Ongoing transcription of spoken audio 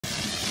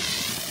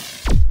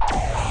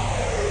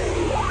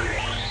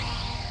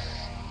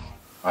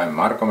I'm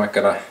Marko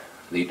Mäkelä,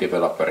 lead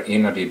developer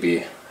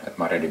InnoDB at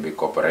MariaDB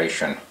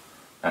Corporation,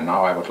 and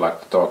now I would like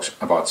to talk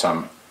about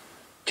some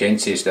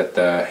changes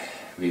that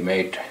we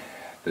made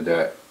to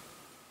the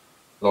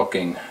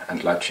locking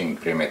and latching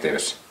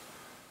primitives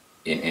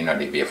in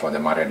InnoDB for the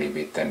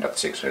MariaDB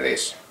 10.6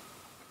 release.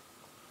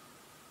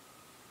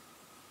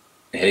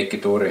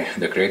 Heikki Tuuri,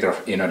 the creator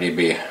of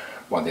InnoDB,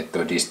 wanted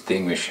to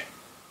distinguish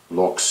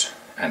locks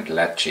and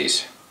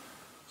latches.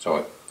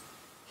 So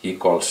he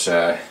calls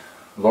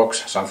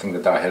locks something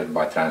that are held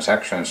by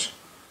transactions,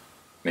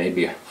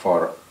 maybe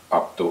for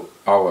up to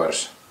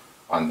hours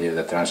until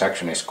the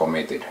transaction is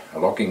committed. A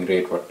locking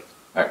read would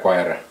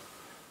acquire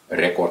a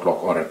record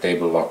lock or a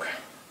table lock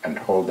and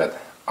hold that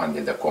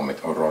until the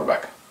commit or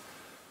rollback.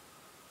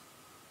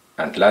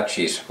 And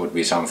latches would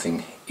be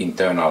something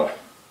internal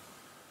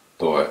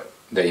to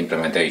the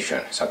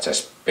implementation, such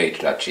as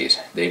page latches.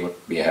 They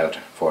would be held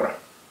for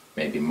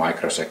maybe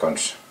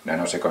microseconds,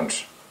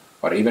 nanoseconds,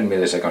 or even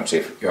milliseconds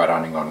if you are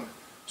running on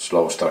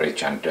slow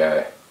storage and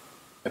a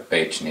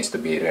page needs to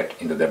be read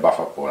into the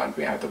buffer pool and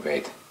we have to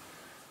wait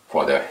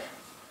for the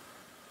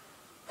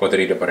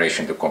read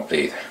operation to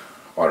complete,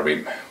 or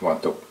we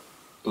want to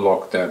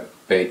lock the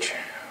page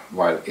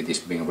while it is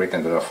being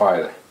written to the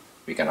file.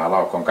 We can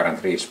allow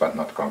concurrent reads but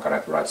not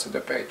concurrent writes to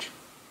the page.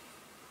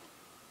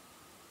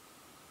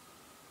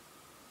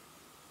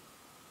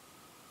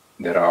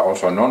 There are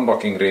also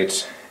non-locking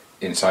reads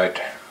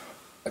inside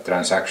a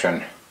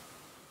transaction.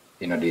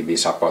 InnoDB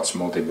supports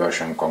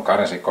multi-version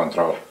concurrency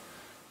control,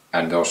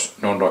 and those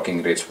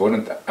non-locking reads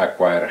wouldn't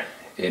acquire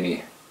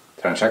any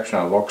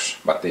transactional locks,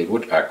 but they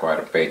would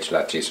acquire page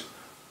latches,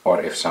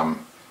 or if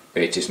some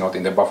page is not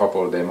in the buffer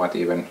pool, they might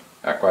even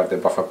acquire the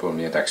buffer pool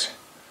mutex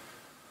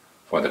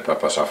for the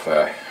purpose of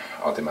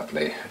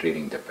ultimately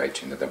reading the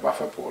page into the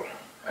buffer pool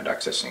and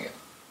accessing it.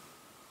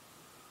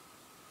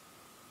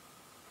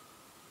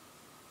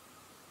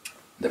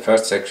 The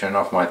first section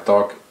of my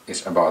talk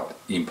is about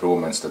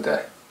improvements to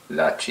the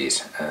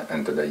latches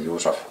and to the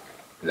use of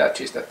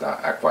latches that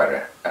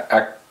are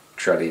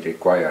actually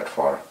required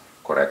for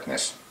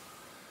correctness.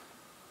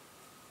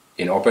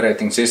 In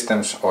operating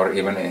systems or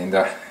even in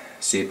the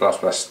C++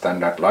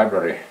 standard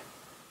library,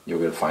 you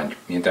will find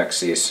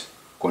mutexes,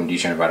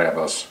 condition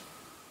variables,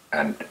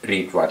 and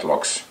read-write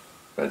locks.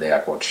 Well, they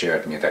are called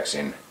shared mutex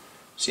in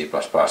C++. A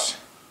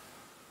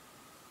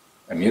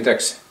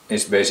mutex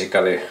is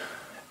basically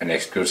an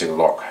exclusive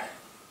lock,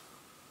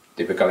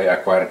 typically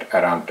acquired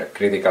around the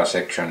critical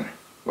section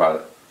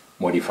while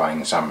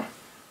modifying some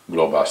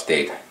global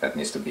state that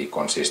needs to be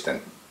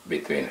consistent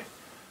between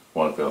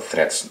multiple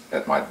threads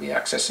that might be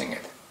accessing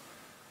it.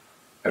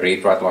 A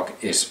read-write lock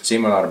is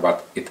similar,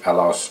 but it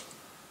allows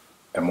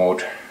a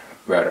mode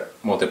where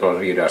multiple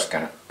readers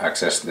can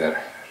access the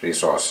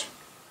resource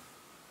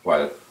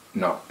while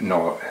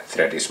no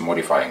thread is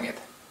modifying it.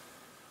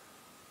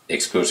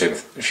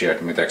 Exclusive shared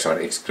mutex or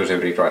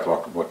exclusive read-write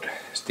lock would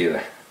still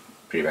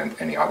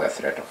prevent any other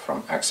thread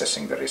from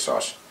accessing the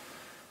resource.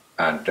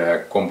 And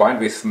combined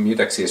with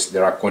mutexes,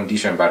 there are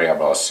condition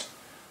variables.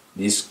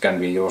 These can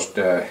be used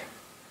to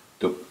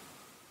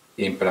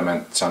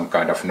implement some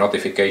kind of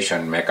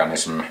notification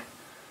mechanism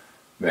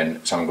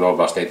when some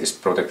global state is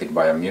protected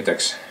by a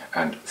mutex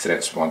and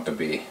threads want to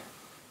be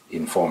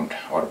informed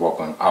or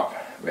woken up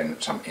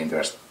when some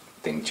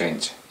interesting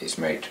change is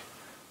made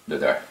to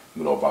the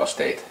global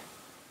state.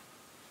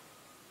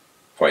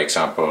 For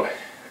example,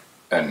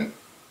 an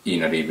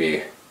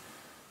InnoDB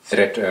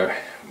thread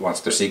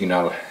wants to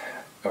signal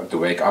to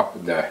wake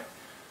up the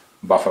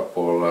buffer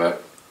pool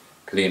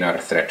cleaner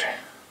thread,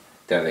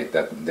 tell it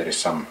that there is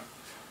some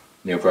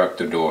new work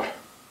to do,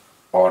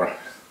 or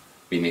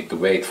we need to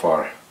wait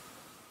for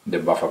the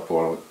buffer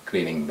pool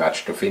cleaning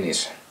batch to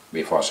finish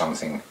before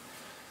something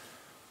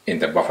in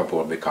the buffer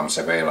pool becomes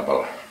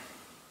available.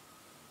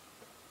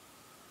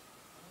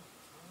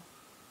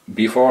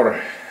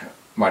 Before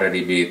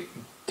MariaDB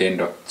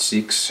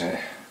 10.6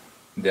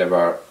 there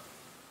were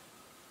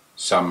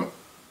some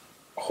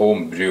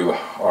homebrew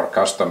or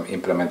custom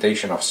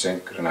implementation of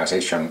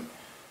synchronization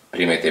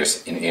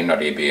primitives in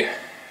InnoDB,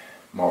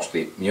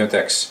 mostly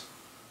mutex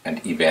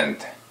and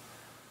event.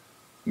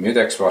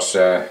 Mutex was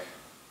a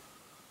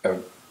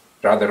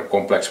rather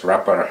complex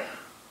wrapper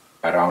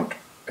around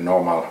a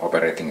normal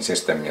operating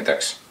system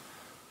mutex.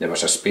 There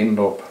was a spin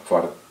loop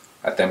for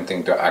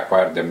attempting to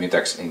acquire the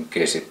mutex in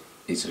case it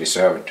is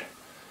reserved.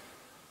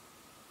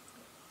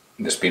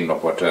 The spin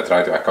loop would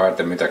try to acquire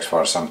the mutex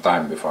for some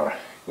time before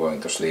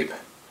going to sleep.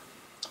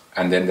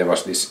 And then there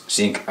was this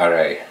sync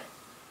array,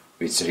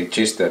 which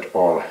registered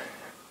all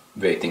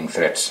waiting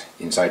threads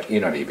inside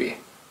InnoDB,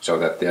 so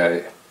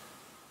that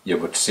you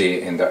would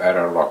see in the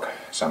error log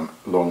some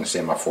long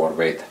semaphore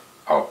wait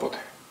output.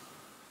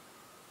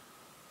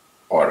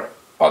 Or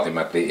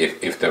ultimately,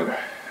 if the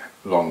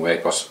long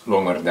wait was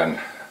longer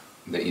than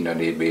the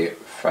InnoDB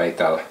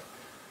fatal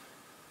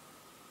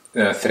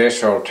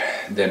threshold,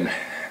 then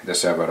the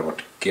server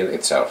would kill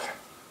itself.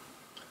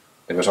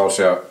 There was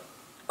also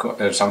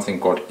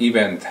something called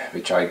event,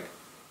 which I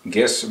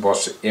guess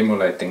was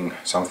emulating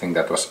something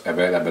that was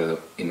available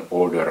in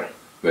older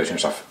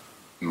versions of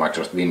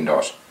Microsoft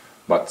Windows.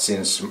 But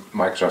since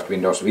Microsoft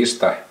Windows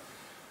Vista,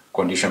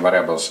 condition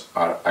variables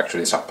are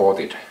actually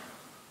supported,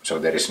 so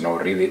there is no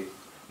real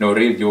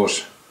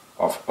use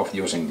of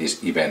using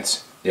these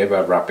events. They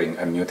were wrapping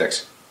a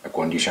mutex, a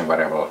condition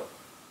variable,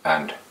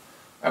 and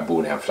a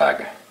Boolean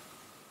flag.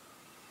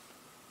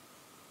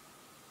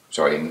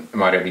 So in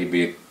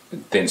MariaDB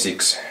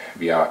 10.6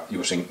 we are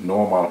using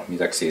normal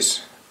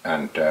mutexes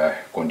and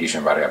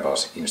condition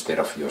variables instead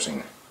of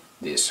using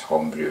these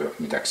homebrew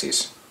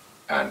mutexes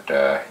and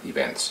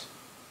events.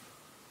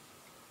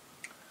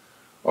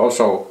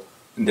 Also,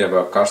 there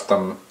were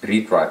custom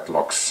read-write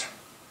logs.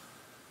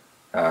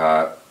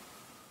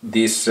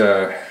 These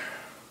were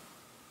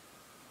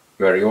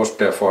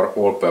used for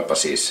all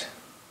purposes,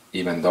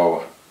 even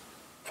though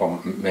for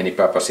many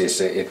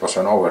purposes it was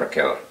an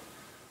overkill.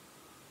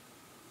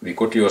 We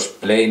could use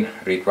plain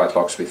read-write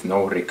logs with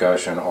no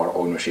recursion or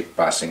ownership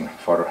passing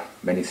for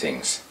many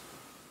things.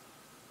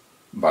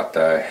 But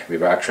we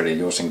were actually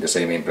using the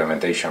same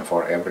implementation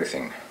for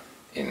everything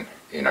in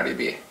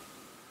InnoDB.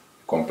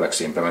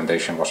 Complex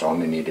implementation was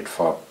only needed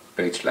for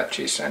page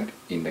latches and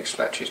index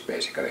latches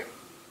basically.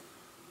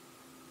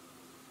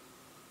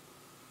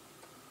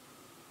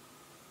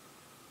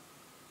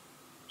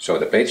 So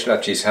the page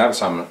latches have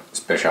some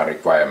special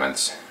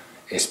requirements,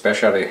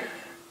 especially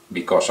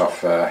because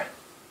of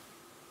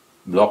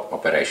blob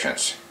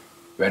operations.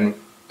 When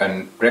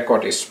a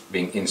record is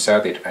being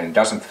inserted and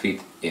doesn't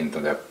fit into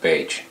the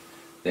page,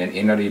 then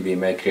InnoDB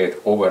may create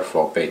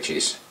overflow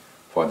pages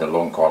for the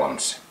long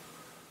columns,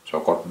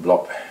 so-called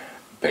blob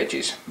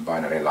pages,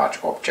 binary large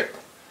object.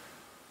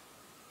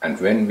 And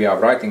when we are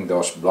writing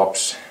those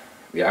blobs,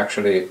 we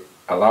actually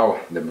allow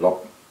the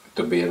blob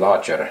to be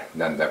larger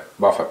than the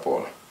buffer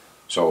pool.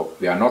 So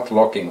we are not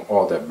locking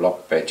all the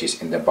blob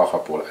pages in the buffer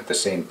pool at the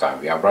same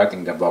time. We are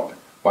writing the blob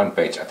one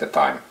page at a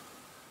time.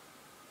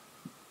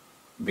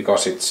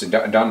 Because it's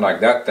done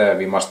like that,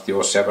 we must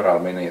use several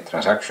mini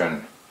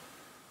transactions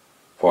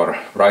for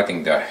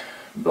writing the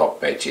blob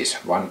pages.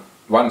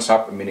 One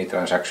sub mini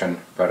transaction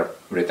per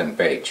written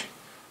page.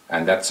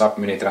 And that sub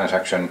mini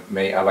transaction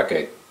may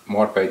allocate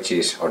more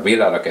pages or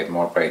will allocate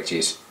more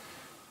pages,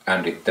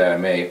 and it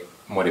may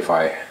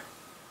modify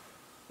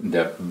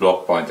the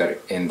blob pointer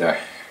in the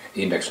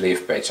index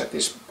leaf page that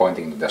is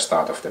pointing to the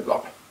start of the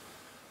blob.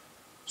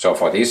 So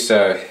for this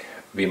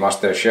we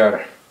must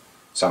share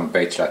some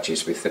page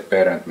latches with the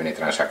parent mini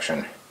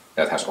transaction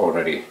that has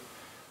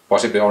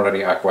possibly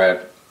already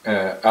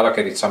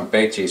allocated some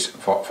pages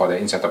for the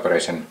insert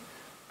operation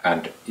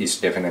and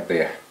is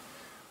definitely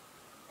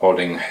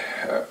holding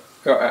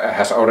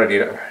has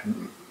already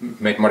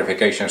made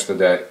modifications to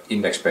the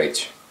index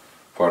page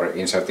for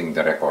inserting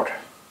the record.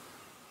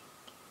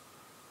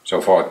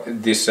 So for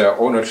this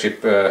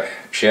ownership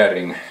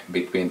sharing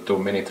between two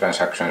mini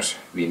transactions,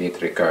 we need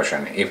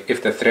recursion.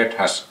 If the thread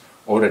has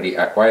already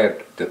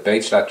acquired the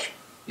page latch,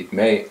 it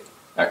may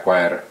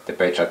acquire the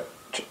page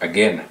latch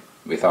again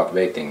without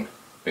waiting,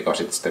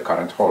 because it's the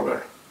current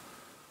holder.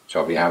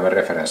 So we have a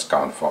reference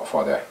count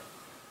for the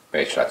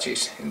page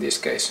latches in this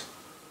case.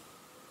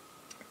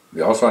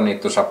 We also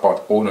need to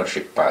support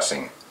ownership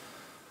passing.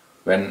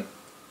 When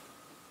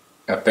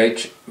a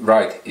page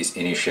write is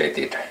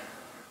initiated,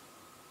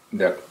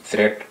 the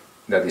thread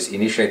that is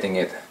initiating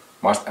it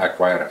must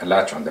acquire a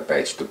latch on the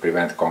page to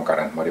prevent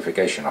concurrent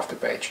modification of the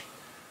page.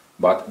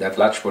 But that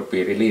latch would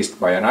be released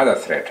by another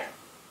thread,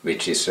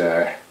 which is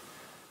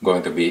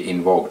going to be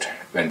invoked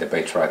when the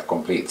page write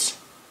completes.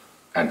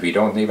 And we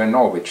don't even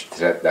know which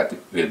thread that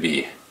will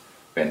be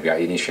when we are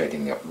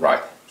initiating the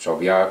write. So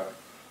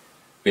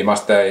we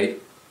must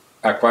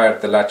acquire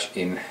the latch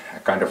in a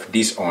kind of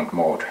disowned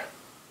mode,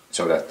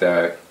 so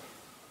that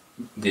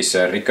this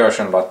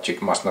recursion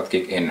logic must not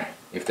kick in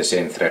if the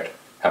same thread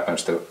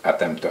happens to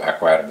attempt to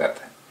acquire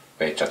that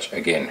page latch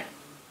again.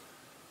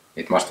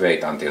 It must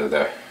wait until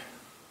the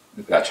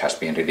latch has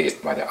been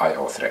released by the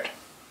IO thread.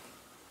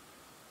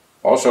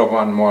 Also,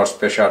 one more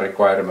special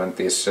requirement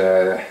is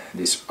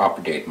this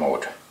update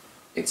mode.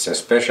 It's a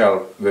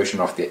special version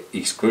of the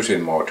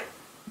exclusive mode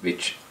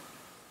which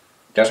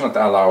does not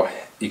allow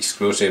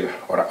exclusive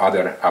or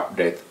other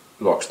update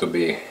logs to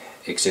be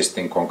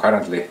existing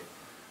concurrently,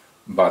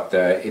 but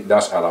it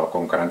does allow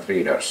concurrent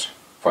readers.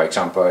 For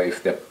example,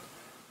 if the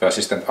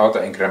persistent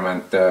auto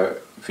increment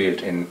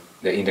field in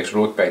the index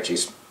root page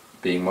is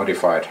being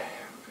modified,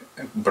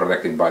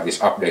 protected by this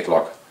update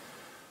log,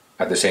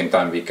 at the same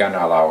time we can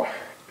allow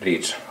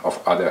reads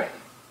of other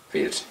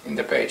fields in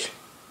the page.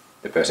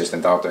 The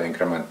persistent auto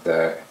increment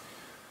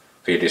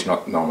field is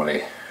not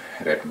normally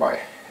read by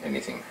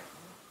anything,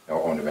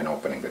 or only when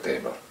opening the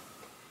table.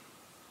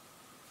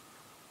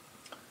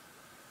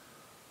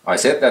 I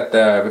said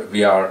that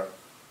we are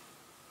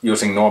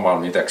using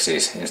normal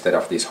mutexes instead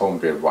of these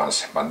homebrew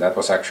ones, but that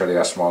was actually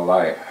a small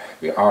lie.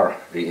 We are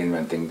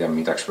reinventing the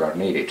mutex where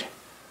needed.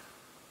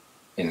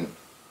 In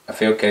a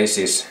few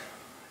cases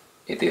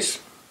it is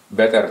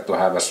better to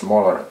have a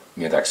smaller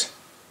mutex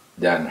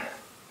than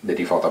the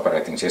default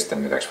operating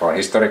system mutex. For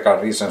historical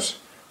reasons,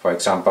 for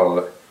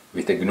example,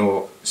 with the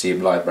GNU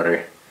zib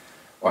library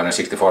on a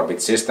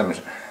 64-bit system,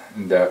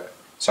 the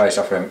size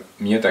of a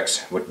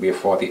mutex would be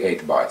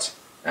 48 bytes,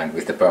 and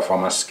with the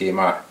performance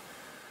schema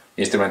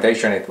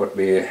instrumentation it would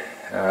be 8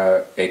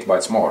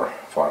 bytes more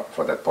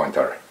for that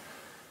pointer.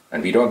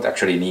 And we don't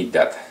actually need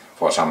that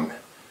for some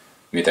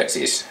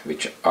mutexes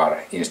which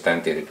are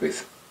instantiated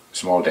with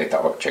small data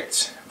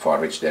objects for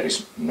which there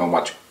is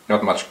not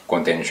much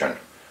contention.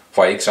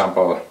 For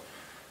example,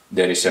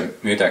 there is a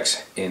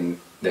mutex in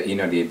the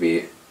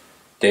InnoDB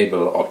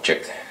table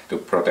object to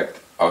protect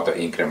auto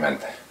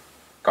increment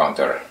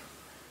counter,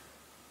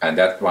 and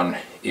that one,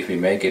 if we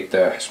make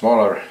it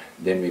smaller,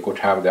 then we could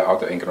have the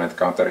auto increment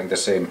counter in the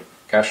same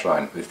cache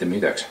line with the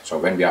mutex. So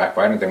when we are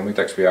acquiring the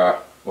mutex, we are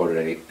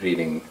already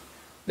reading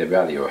the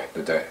value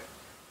to the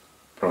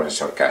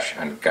processor cache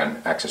and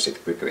can access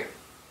it quickly.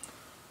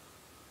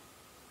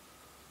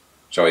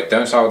 So it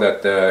turns out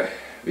that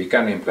we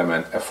can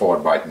implement a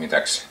 4-byte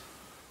mutex.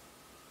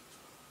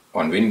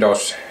 On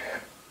Windows,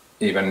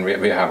 even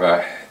we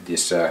have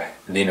this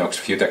Linux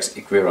mutex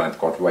equivalent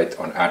called wait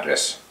on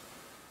address.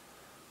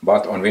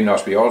 But on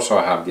Windows we also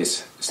have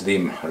this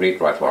slim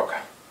read-write lock.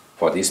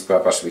 For this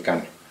purpose we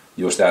can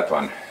use that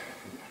one.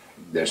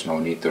 There's no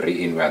need to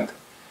reinvent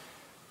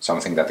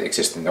something that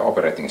exists in the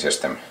operating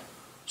system.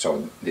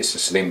 So this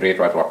slim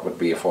read-write lock would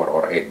be 4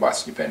 or 8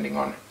 bytes depending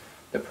on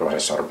the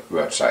processor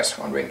word size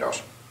on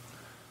Windows.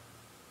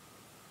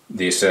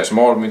 These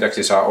small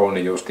mutexes are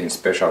only used in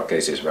special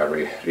cases where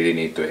we really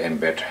need to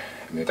embed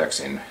mutex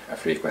in a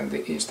frequently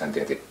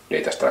instantiated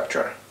data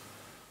structure.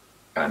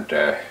 And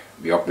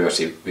we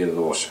obviously will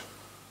lose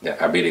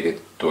the ability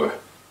to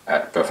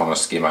add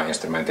performance schema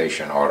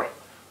instrumentation or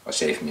a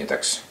safe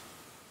mutex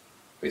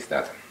with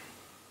that.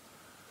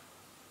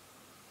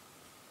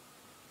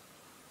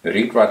 The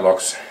read-write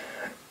locks,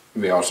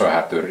 we also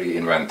had to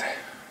reinvent.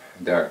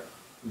 The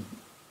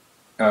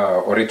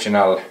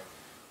original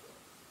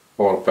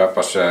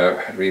all-purpose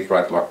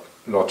read-write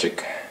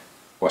logic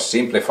was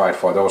simplified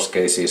for those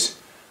cases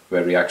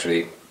where we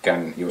actually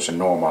can use a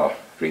normal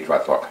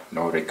read-write lock,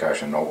 no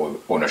recursion, no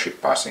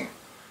ownership passing.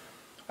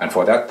 And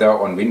for that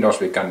on Windows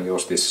we can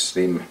use this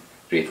slim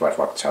read-write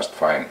lock just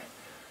fine.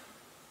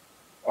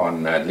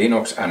 On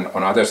Linux and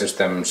on other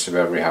systems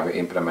where we have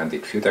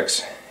implemented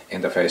Vutex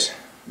interface,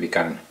 we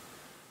can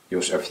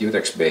use a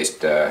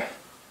Vutex-based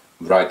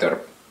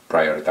writer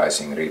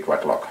prioritizing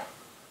read-write lock.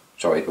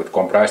 So it would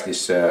comprise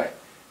this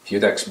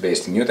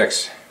Vutex-based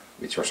mutex,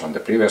 which was on the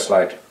previous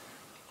slide,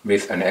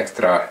 with an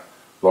extra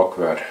lock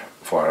word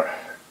for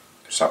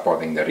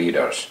supporting the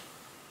readers.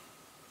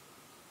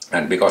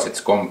 And because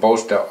it's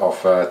composed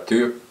of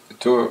two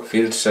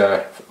fields,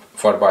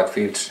 4-byte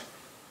fields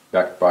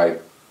backed by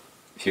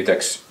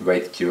Vutex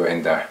wait queue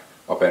in the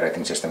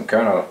operating system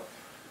kernel,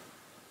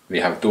 we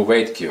have two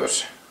wait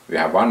queues. We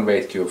have one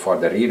wait queue for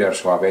the readers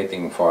who are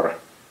waiting for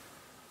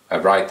a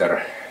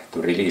writer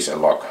to release a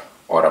lock,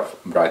 or a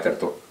writer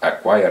to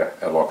acquire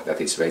a lock that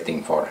it's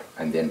waiting for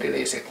and then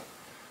release it.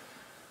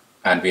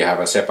 And we have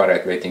a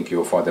separate waiting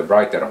queue for the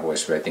writer who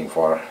is waiting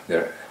for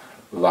the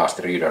last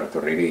reader to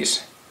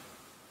release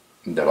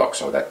the lock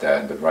so that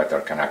the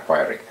writer can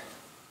acquire it.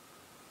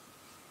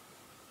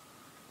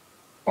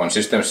 On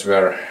systems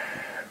where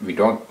we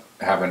don't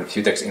have a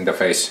Vutex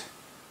interface,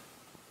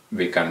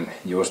 we can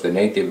use the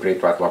native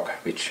read-write lock,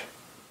 which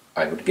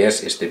I would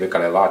guess is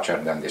typically larger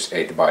than this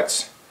 8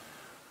 bytes.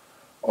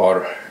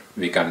 Or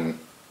we can,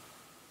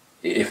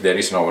 if there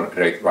is no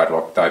read-write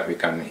lock type, we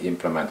can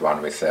implement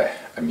one with a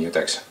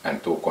mutex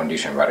and two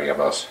condition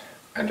variables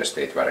and a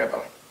state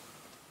variable.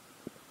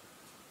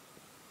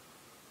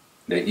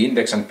 The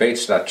index and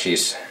page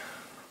latches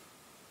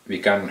we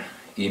can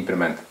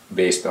implement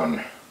based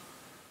on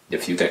the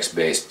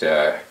Vutex-based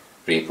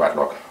read-write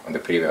lock on the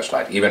previous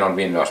slide. Even on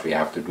Windows we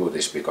have to do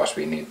this because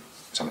we need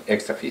some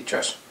extra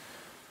features.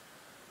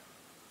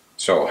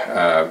 So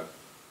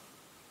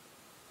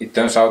it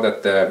turns out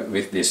that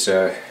with this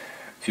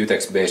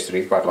Vutex-based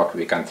read-write lock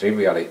we can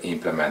trivially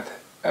implement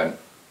a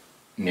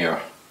new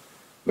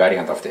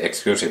variant of the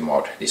exclusive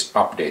mode, this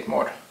update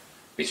mode,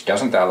 which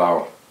doesn't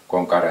allow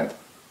concurrent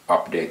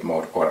update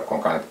mode or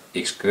concurrent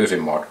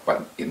exclusive mode,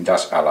 but it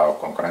does allow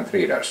concurrent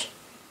readers.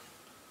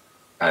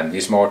 And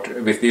this mode,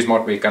 with this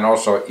mode we can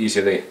also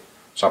easily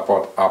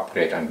support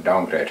upgrade and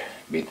downgrade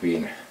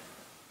between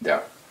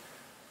the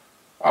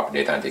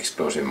update and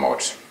exclusive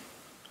modes.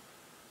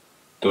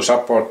 To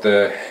support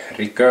the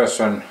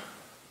recursive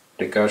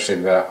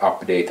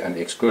update and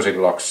exclusive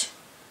locks,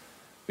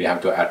 we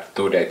have to add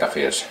two data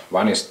fields.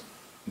 One is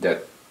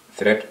the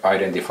thread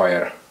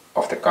identifier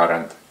of the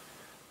current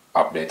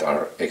update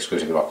or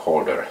exclusive lock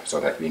holder, so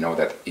that we know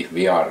that if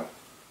we are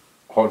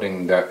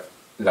holding the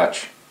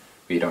latch,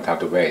 we don't have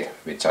to wait,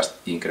 we just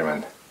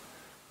increment.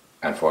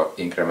 And for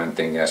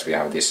incrementing, yes, we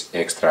have this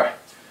extra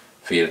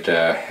field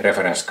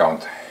reference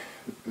count,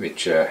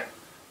 which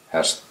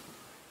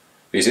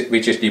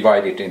is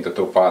divided into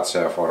two parts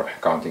for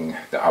counting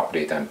the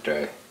update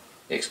and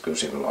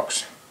exclusive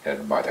locks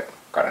held by the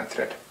current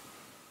thread.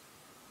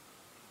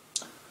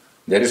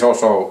 There is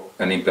also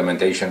an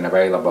implementation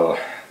available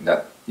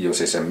that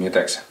uses a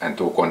mutex and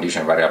two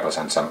condition variables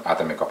and some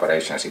atomic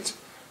operations. It's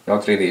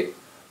not really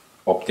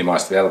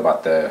optimized well,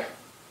 but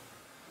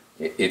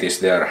it is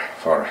there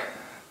for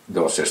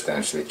those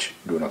systems which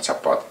do not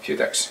support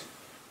Futex.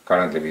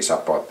 Currently we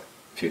support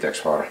Futex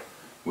for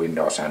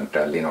Windows and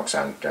Linux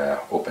and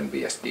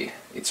OpenBSD.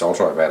 It's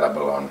also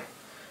available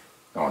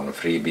on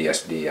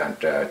FreeBSD and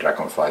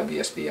Dragonfly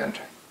BSD and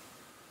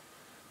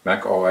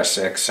Mac OS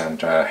X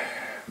and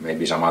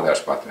maybe some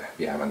others, but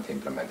we haven't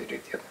implemented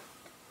it yet.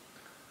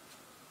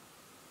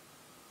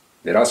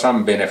 There are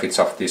some benefits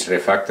of this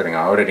refactoring.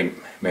 I already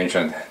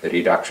mentioned the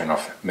reduction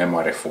of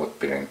memory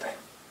footprint,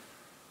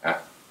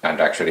 and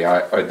actually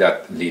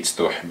that leads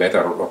to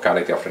better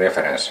locality of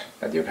reference,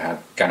 that you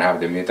can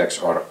have the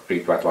mutex or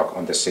read-write lock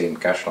on the same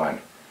cache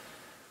line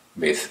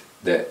with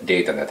the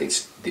data that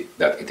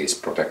it is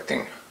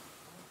protecting.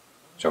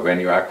 So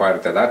when you acquire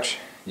the latch,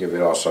 you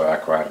will also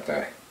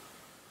acquire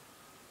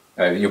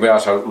you will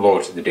also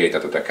load the data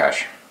to the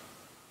cache,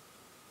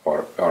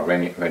 or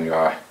when you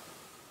are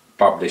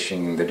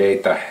publishing the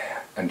data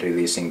and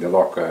releasing the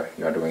lock,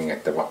 you are doing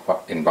it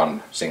in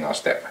one single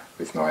step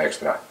with no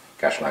extra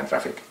cache line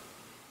traffic.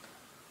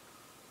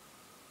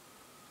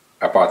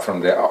 Apart from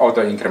the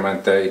auto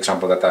increment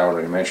example that I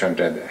already mentioned,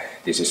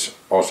 this is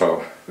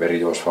also very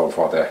useful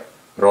for the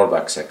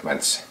rollback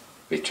segments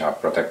which are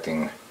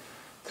protecting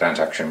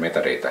transaction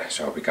metadata,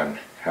 so we can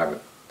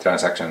have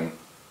transaction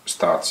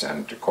starts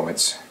and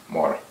commits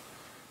more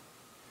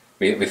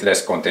with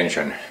less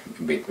contention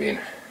between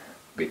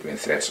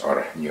threads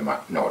or new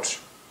nodes.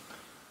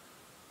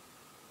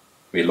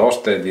 We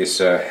lost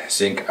this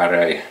sync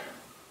array,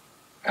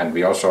 and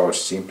we also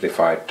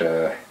simplified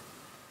the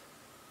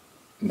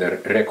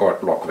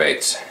record lock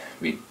weights.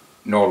 We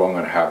no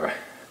longer have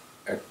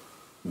a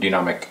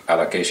dynamic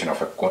allocation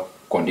of a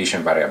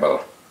condition variable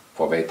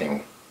for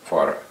waiting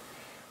for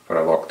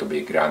a lock to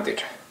be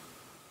granted.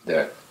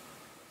 The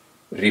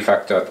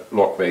refactored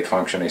lock weight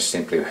function is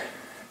simply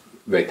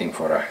waiting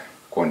for a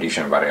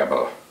condition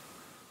variable.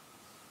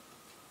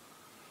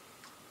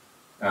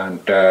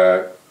 And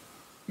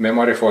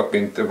memory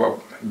footprint, the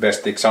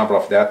best example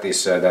of that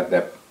is that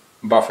the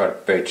buffer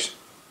page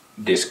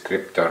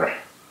descriptor,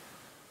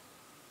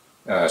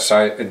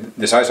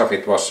 the size of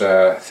it was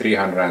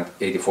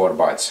 384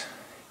 bytes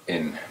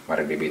in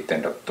MariaDB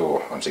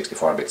 10.2 on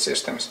 64-bit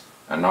systems,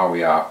 and now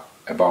we are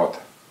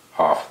about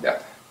half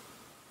that.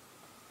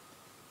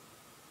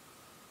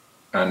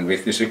 And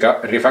with this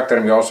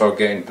refactoring we also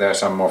gained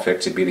some more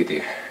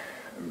flexibility,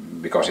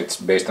 because it's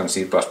based on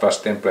C++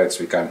 templates.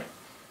 We can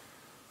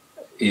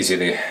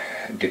easily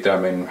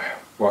determine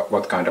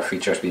what kind of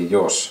features we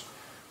use.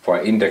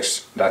 For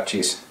index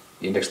latches,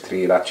 index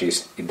 3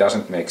 latches, it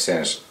doesn't make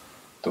sense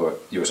to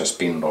use a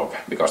spin loop,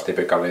 because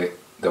typically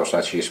those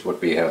latches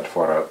would be held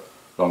for a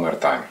longer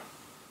time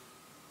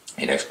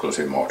in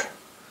exclusive mode.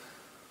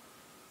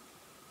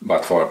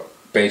 But for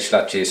page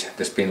latches,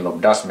 the spin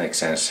loop does make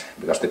sense,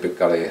 because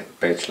typically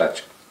page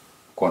latch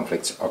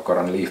conflicts occur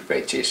on leaf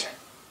pages,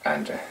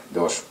 and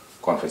those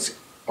conflicts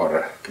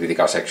or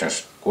critical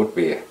sections could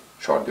be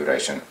short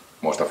duration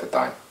most of the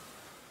time.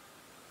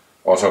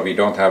 Also, we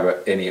don't have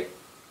any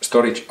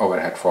storage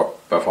overhead for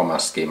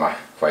performance schema,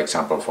 for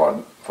example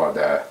for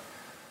the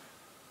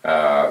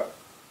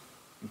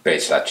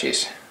page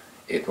latches.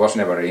 It was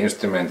never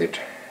instrumented,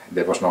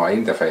 there was no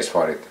interface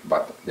for it,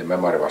 but the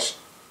memory was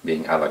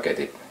being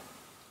allocated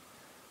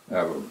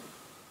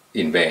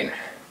in vain,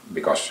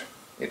 because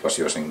it was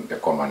using the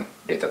common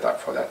data type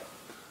for that.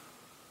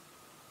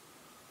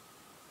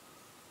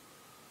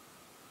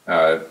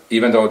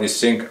 Even though this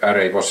sync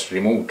array was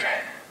removed,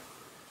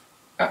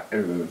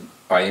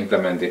 I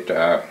implemented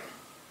a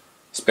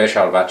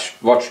special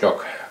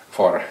watchdog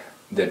for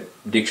the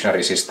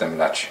dictionary system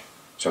latch,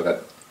 so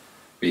that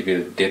we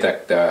will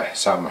detect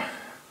some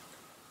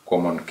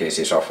common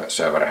cases of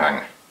server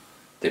hang.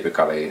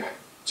 Typically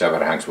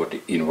server hangs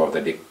would involve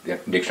the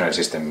dictionary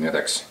system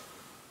mutex,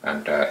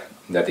 and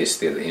that is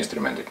still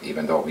instrumented,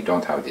 even though we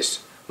don't have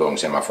this long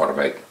semaphore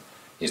wait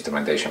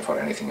instrumentation for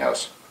anything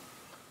else.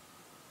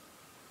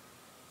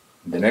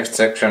 The next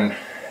section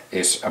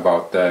is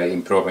about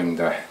improving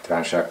the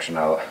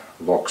transactional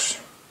logs,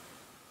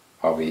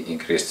 how we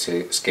increase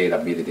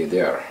scalability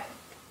there.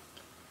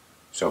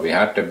 So we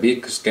had a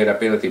big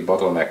scalability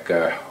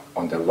bottleneck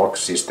on the log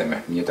system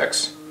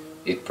mutex.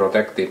 It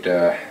protected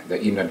the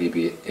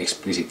InnoDB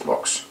explicit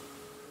logs.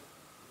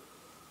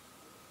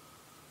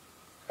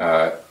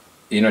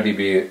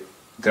 InnoDB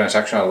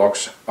transactional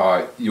logs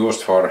are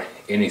used for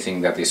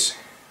anything that is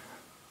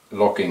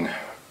logging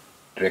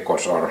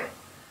records or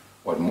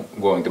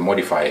going to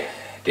modify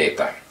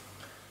data.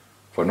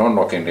 For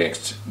non-locking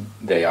reads,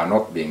 they are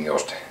not being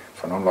used.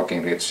 For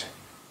non-locking reads,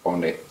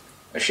 only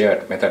a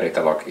shared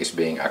metadata log is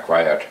being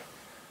acquired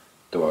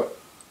to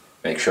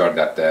make sure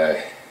that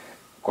the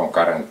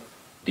concurrent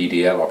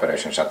DDL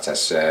operations such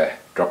as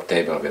drop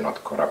table will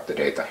not corrupt the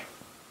data.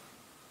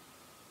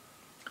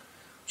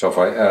 So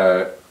for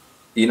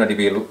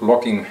InnoDB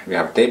logging, we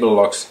have table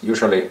logs,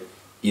 usually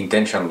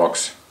intention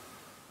logs,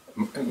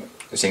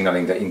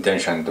 signaling the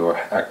intention to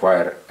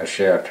acquire a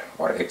shared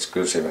or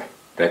exclusive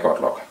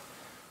record log.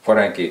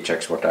 Foreign key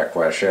checks would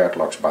acquire shared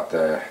logs, but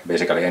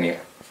basically any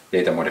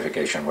data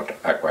modification would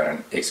acquire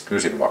an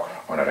exclusive lock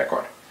on a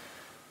record.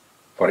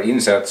 For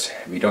inserts,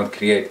 we don't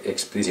create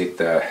explicit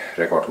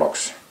record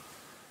locks.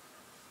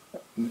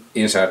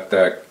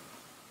 Insert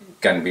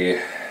can be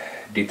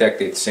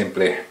detected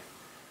simply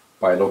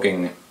by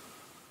looking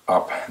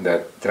up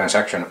the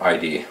transaction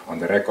ID on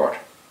the record.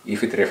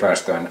 If it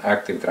refers to an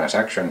active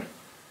transaction,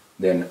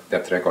 then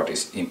that record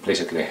is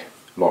implicitly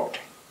locked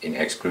in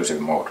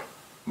exclusive mode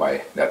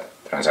by that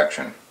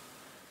transaction.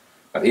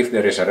 But if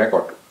there is a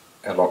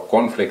lock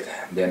conflict,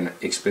 then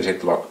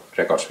explicit lock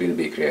records will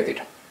be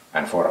created.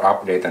 And for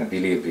update and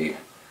delete, we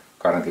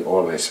currently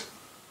always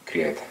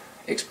create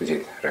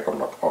explicit record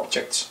lock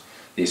objects.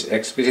 These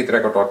explicit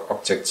record lock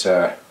objects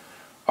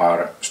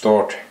are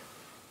stored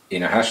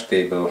in a hash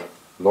table,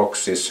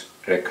 locksys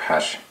rec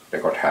hash,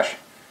 record hash,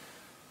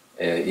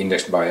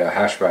 indexed by a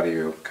hash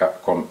value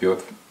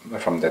compute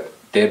from the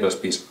table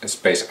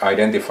space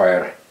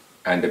identifier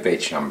and the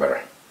page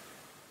number.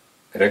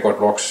 Record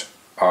locks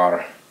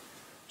are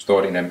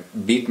stored in a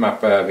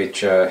bitmap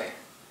which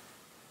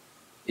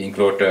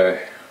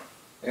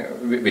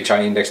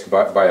are indexed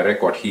by a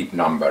record heap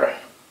number,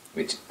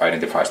 which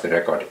identifies the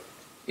record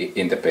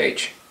in the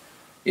page.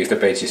 If the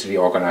page is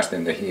reorganized,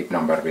 then the heap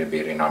number will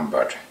be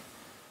renumbered.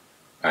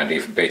 And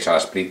if pages are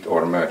split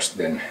or merged,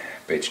 then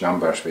page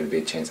numbers will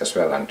be changed as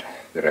well, and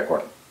the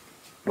record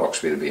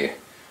locks will be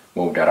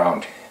moved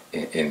around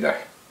in the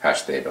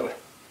hash table.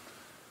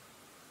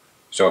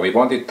 So we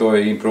wanted to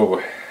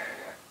improve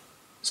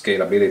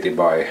scalability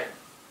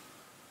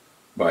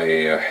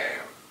by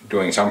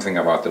doing something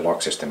about the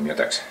lock system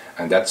mutex,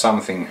 and that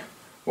something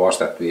was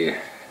that we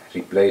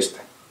replaced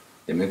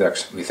the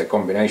mutex with a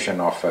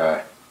combination of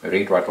a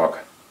read-write lock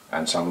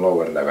and some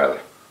lower level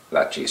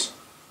latches.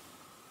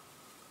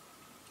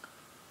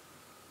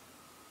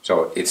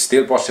 So it's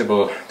still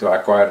possible to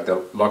acquire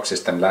the lock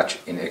system latch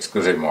in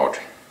exclusive mode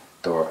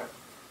to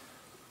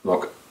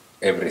lock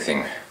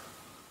everything.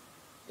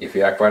 If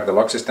we acquire the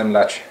lock system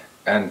latch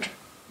and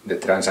the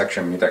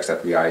transaction mutex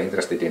that we are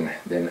interested in,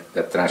 then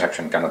that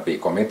transaction cannot be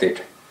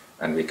committed,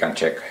 and we can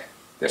check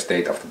the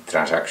state of the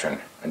transaction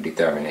and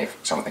determine if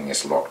something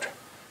is locked.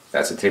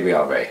 That's a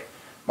trivial way.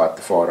 But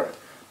for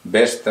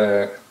best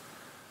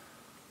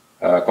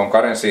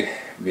concurrency,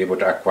 we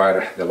would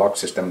acquire the lock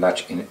system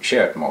latch in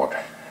shared mode,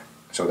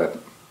 so that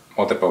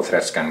multiple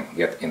threads can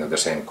get into the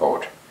same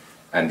code.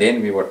 And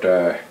then we would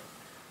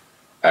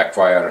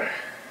acquire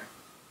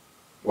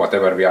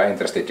whatever we are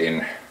interested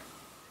in.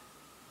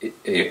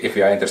 If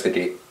we are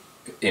interested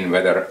in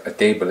whether a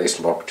table is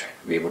locked,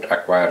 we would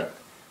acquire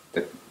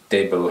the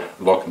table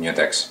lock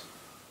mutex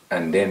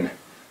and then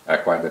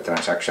acquire the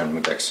transaction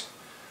mutex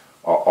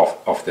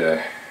of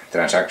the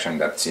transaction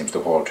that seems to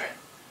hold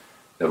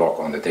the lock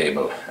on the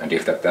table. And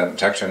if that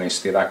transaction is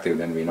still active,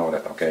 then we know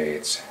that okay,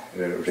 it's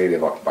really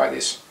locked by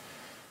this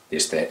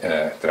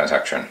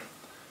transaction.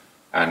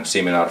 And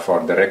similar for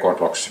the record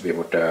locks, we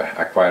would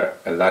acquire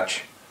a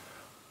latch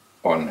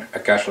on a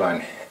cache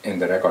line in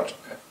the record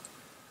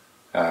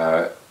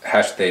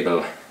hash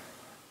table,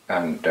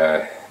 and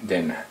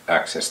then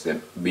access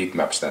the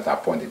bitmaps that are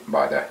pointed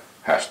by the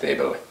hash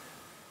table.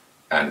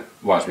 And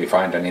once we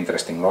find an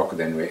interesting lock,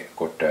 then we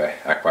could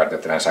acquire the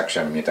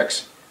transaction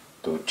mutex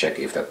to check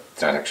if the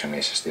transaction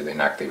is still in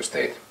active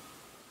state.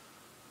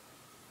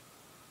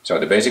 So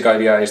the basic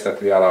idea is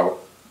that we allow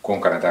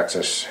concurrent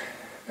access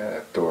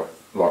to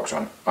locks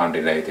on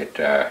unrelated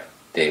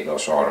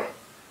tables or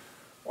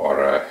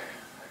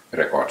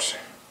records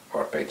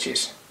or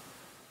pages.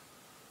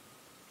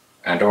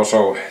 And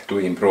also to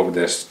improve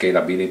the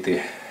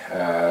scalability,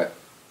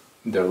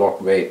 the lock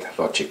weight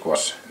logic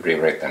was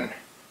rewritten,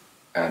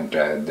 and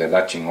the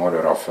latching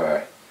order of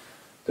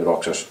the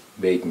lock's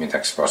weight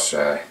mutex was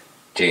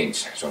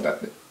changed so that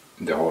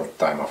the hold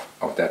time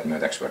of that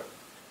mutex would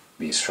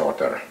be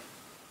shorter.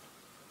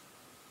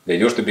 There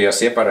used to be a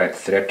separate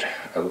thread,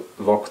 a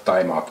lock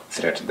timeout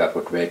thread that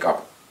would wake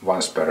up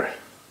once per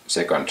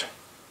second,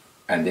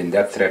 and then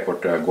that thread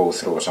would go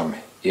through some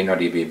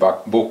InnoDB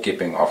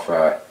bookkeeping of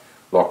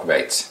lock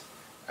weights,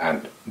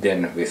 and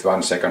then with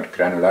 1 second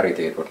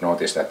granularity it would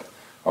notice that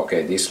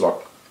okay, this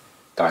lock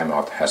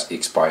timeout has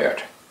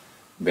expired.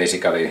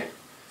 Basically,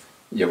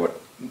 you would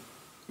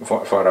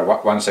for a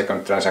 1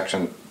 second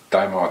transaction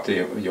timeout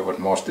you would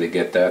mostly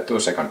get a 2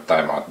 second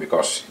timeout,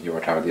 because you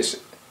would have this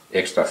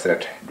extra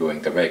thread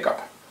doing the wake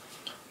up.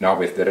 Now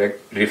with the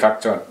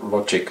refactored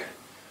logic,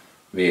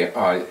 we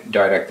are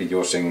directly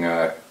using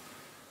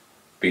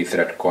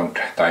pthread cont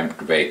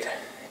timed wait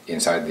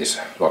inside this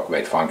lock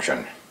wait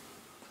function,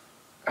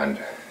 and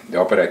the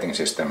operating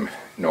system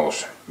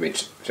knows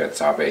which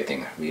threads are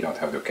waiting. We don't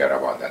have to care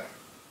about that.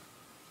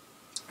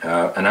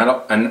 An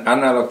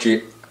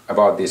analogy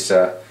about this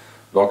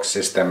lock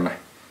system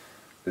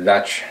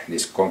latch,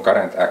 this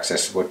concurrent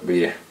access, would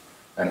be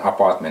an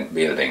apartment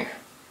building.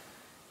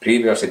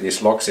 Previously,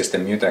 this lock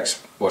system mutex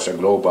was a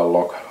global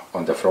lock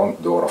on the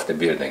front door of the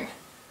building.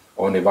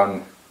 Only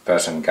one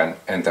person can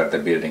enter the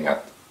building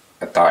at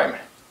a time,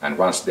 and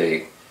once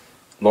they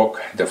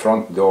lock the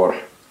front door,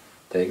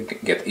 they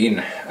get in,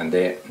 and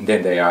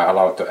then they are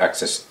allowed to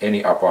access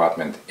any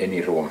apartment,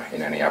 any room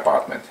in any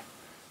apartment,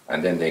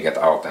 and then they get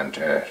out and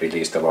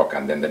release the lock,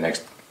 and then the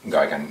next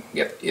guy can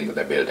get into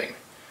the building.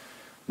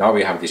 Now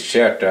we have this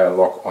shared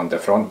lock on the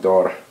front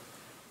door.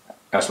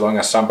 As long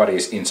as somebody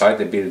is inside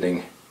the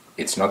building,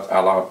 it's not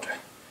allowed,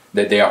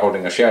 they are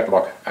holding a shared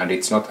lock, and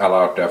it's not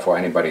allowed for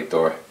anybody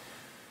to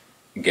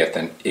get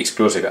an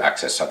exclusive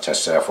access, such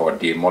as for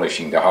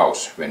demolishing the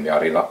house. When we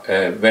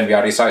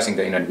are resizing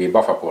the InnoDB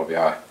buffer pool, we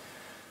are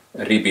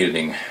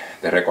rebuilding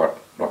the record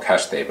lock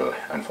hash table,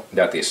 and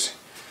that is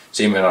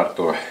similar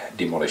to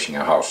demolishing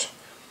a house.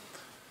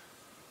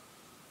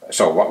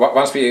 So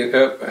once we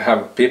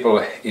have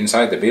people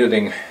inside the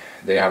building,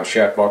 they have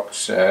shared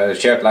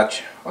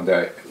latch on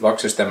the lock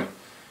system,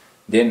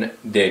 then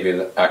they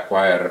will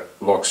acquire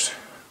locks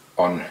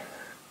on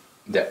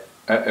the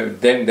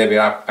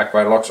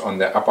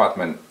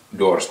apartment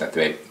doors that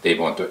they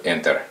want to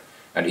enter.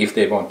 And if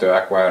they want to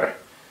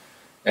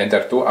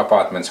enter 2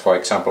 apartments, for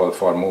example,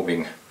 for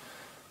moving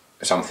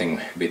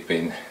something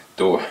between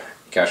 2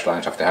 cache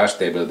lines of the hash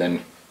table,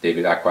 then they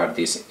will acquire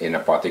this in a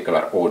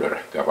particular order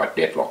to avoid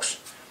deadlocks.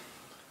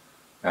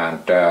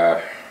 And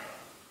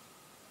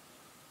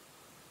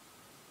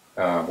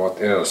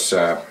what else?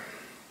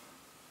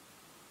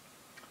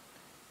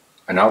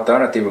 An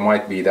alternative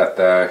might be that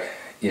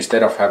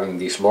instead of having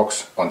these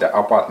locks on the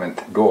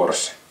apartment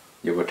doors,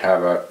 you would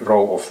have a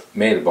row of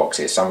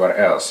mailboxes somewhere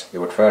else. You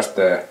would first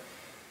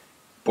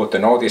put a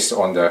notice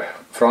on the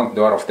front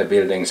door of the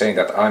building saying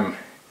that I'm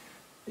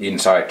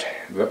inside,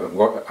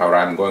 or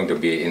I'm going to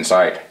be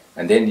inside,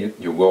 and then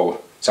you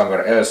go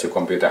somewhere else, you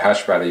compute a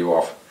hash value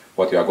of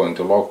what you are going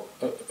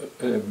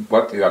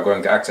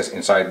to access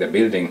inside the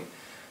building.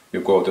 You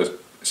go to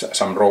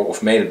some row of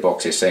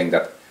mailboxes saying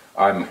that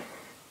I'm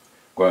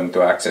going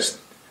to access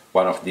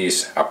one of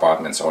these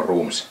apartments or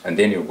rooms, and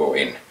then you go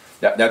in.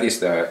 That is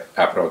the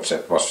approach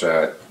that was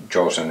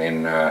chosen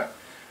in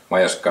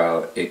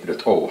MySQL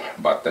 8.0,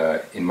 but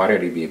in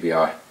MariaDB we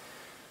are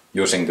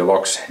using the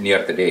locks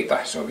near the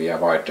data, so we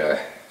avoid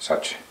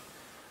such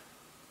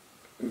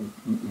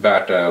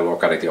bad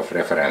locality of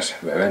reference.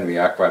 When we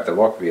acquire the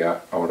lock, we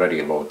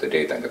already load the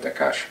data into the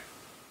cache.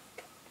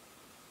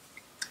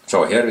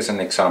 So here is an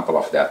example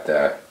of that.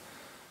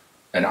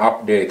 An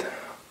update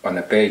on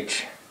a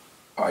page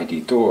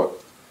ID 2,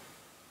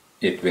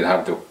 it will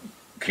have to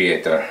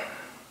create a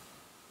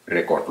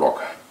record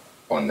lock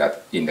on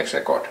that index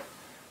record.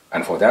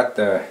 And for that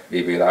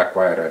we will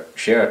acquire a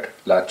shared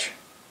latch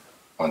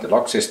on the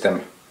lock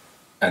system,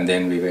 and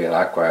then we will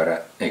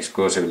acquire an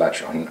exclusive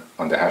latch on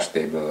the hash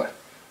table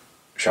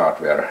shard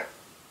where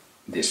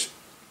this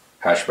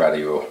hash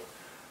value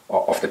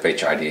of the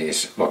page ID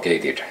is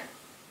located.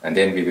 And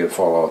then we will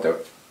follow the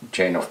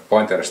chain of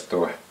pointers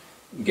to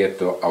get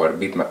to our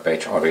bitmap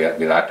page, or we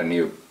will add a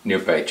new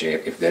page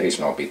if there is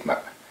no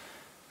bitmap,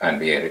 and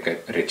we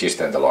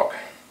register the lock.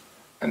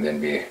 And then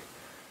we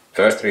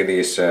first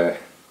release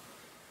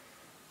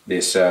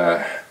this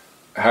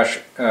hash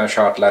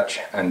shard latch,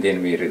 and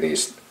then we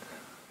release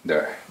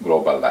the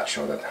global latch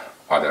so that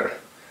other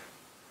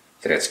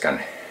threads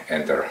can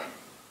enter.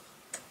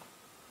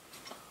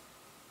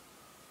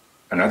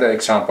 Another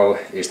example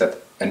is that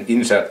an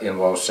insert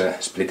involves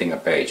splitting a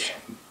page.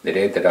 The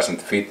data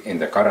doesn't fit in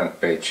the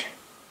current page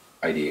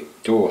ID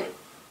 2,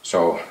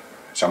 so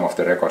some of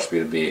the records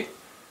will be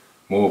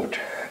moved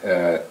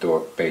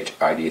to page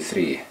ID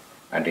 3.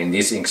 And in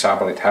this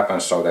example it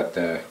happens so that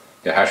the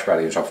hash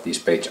values of these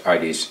page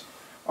IDs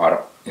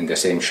are in the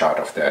same shard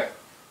of the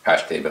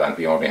hash table, and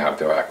we only have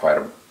to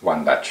acquire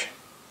one latch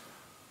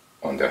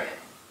on the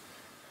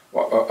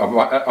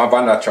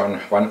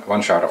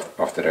one shard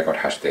of the record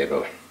hash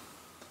table,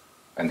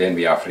 and then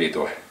we are free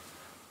to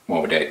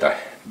move data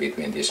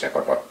between these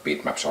record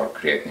bitmaps or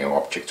create new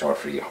objects or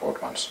free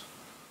old ones.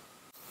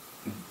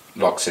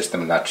 Lock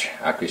system latch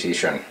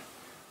acquisition.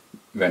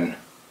 When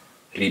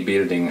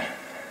rebuilding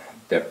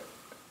the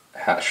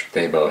hash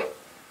table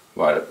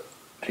while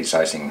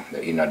resizing the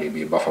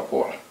InnoDB buffer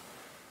pool.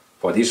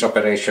 For this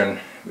operation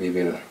we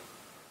will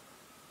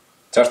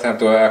just have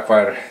to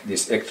acquire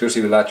this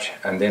exclusive latch,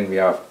 and then we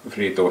are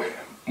free to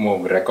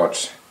move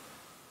records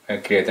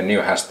and create a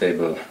new hash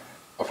table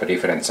of a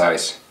different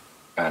size,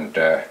 and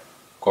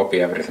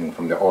copy everything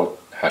from the old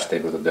hash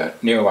table to the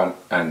new one,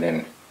 and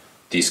then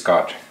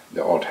discard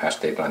the old hash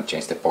table and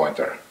change the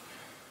pointer.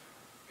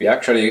 We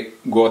actually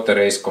got the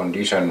race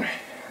condition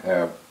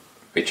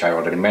which I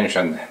already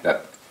mentioned,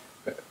 that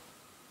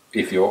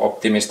if you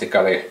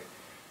optimistically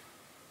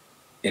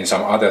in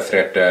some other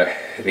thread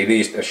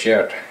released a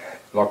shared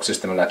lock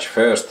system latch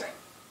first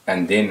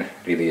and then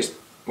released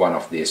one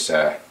of these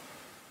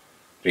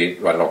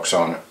read-write locks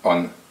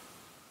on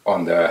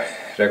the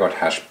record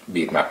hash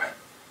bitmap,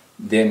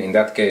 then in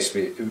that case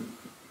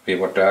we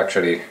would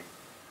actually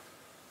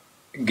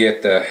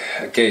get a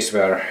case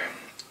where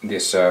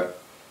this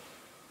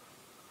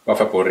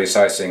buffer pool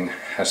resizing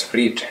has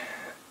freed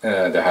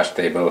the hash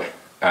table,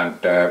 and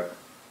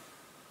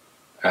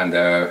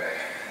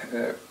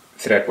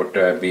thread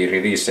would be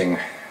releasing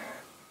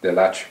the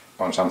latch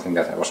on something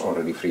that was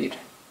already freed.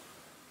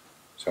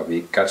 So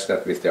we catch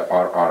that with the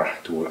RR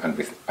tool and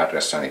with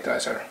address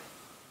sanitizer.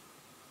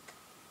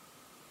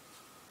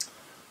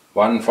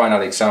 One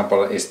final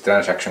example is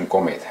transaction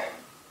commit.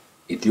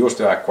 It used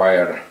to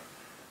acquire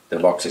the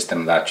log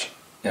system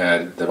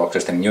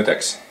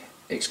mutex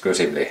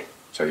exclusively,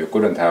 so you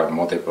couldn't have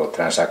multiple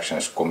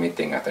transactions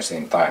committing at the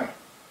same time.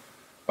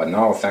 But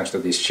now, thanks to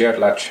this shared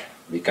latch,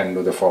 we can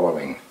do the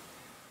following.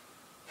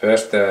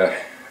 First, the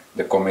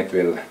commit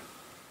will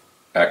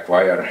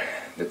acquire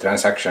the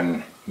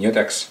transaction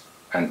mutex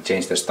and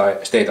change the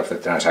state of the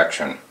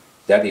transaction.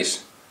 That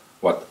is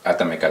what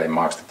atomically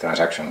marks the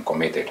transaction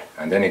committed,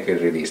 and then it will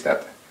release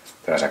that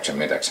transaction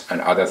mutex,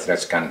 and other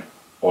threads can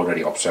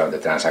already observe the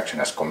transaction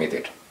as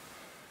committed.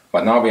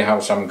 But now we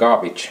have some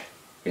garbage.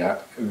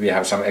 We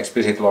have some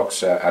explicit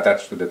logs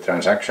attached to the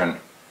transaction.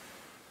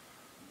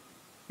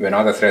 When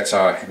other threads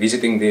are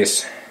visiting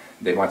this,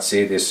 they might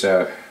see this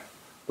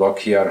log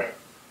here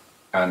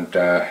and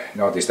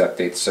notice that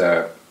it's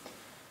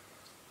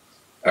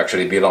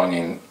actually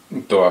belonging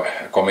to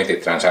a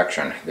committed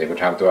transaction. They would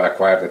have to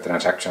acquire the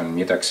transaction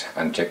mutex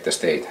and check the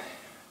state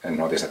and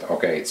notice that,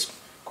 okay, it's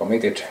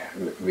committed,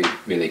 we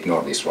will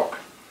ignore this log.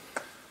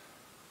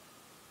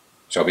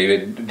 So we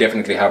will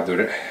definitely have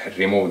to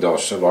remove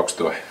those logs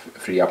to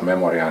free up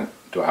memory and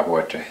to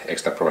avoid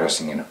extra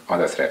processing in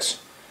other threads.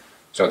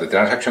 So the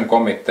transaction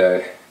commit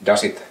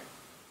does it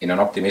in an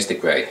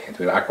optimistic way. It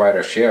will acquire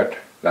a shared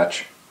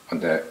latch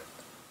on the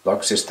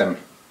log system,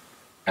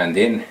 and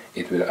then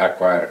it will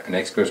acquire an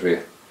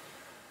exclusive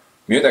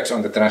mutex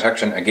on the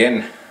transaction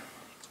again,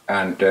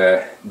 and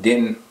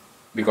then,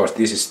 because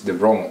this is the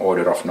wrong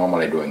order of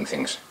normally doing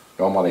things,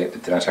 normally the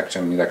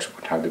transaction mutex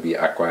would have to be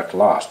acquired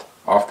last.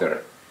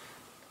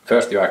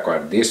 First you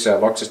acquire this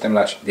log system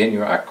latch, then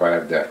you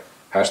acquire the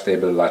hash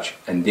table latch,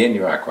 and then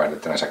you acquire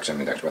the transaction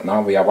mutex. But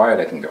now we are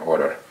violating the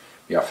order.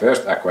 We are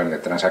first acquiring the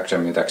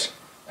transaction mutex,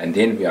 and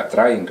then we are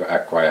trying to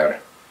acquire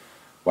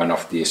one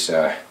of these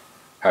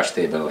hash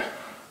table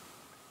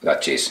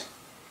latches.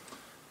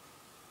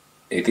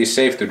 It is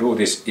safe to do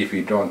this if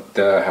we don't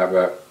have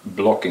a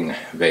blocking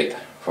wait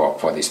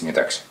for this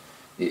mutex.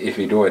 If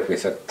we do it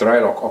with a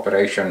try-lock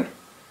operation,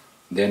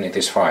 then it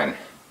is fine.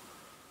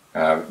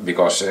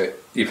 Because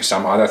if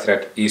some other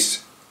thread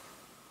is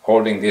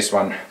holding this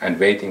one and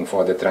waiting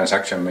for the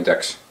transaction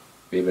mutex,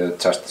 we will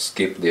just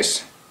skip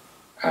this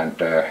and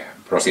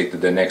proceed to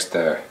the next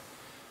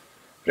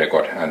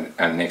record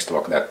and next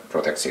lock that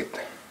protects it.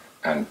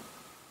 And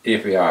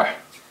if we are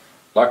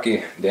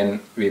lucky,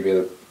 then we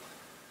will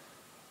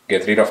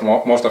get rid of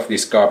most of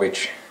this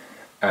garbage,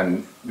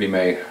 and we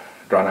may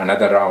run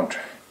another round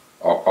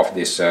of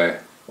this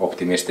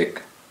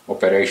optimistic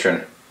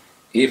operation.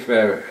 If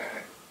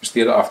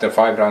still after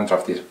 5 rounds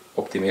of this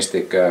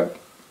optimistic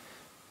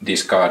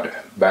discard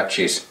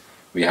batches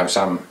we have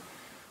some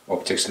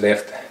objects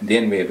left,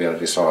 then we will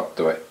resort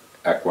to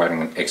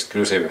acquiring an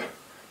exclusive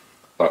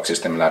log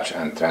system latch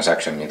and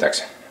transaction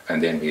mutex,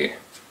 and then we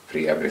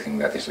free everything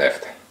that is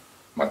left.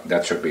 But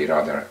that should be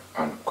rather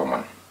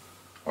uncommon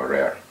or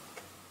rare.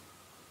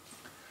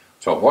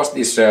 So was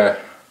this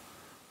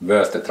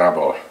worth the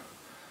trouble?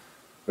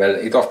 Well,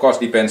 it of course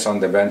depends on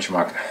the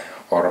benchmark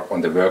or on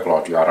the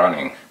workload you are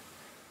running.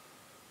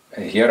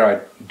 Here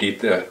I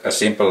did a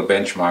simple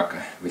benchmark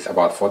with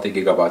about 40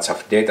 gigabytes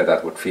of data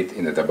that would fit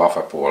into the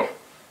buffer pool,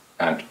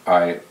 and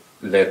I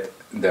let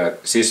the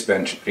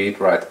sysbench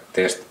read-write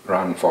test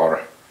run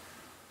for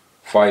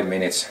 5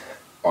 minutes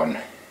on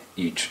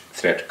each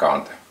thread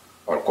count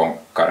or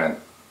concurrent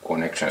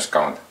connections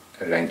count,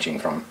 ranging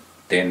from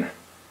 10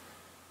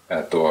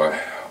 to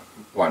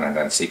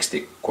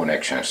 160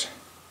 connections,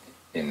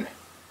 in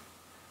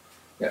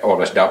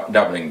always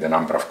doubling the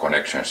number of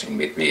connections in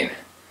between.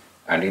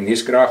 And in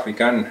this graph we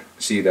can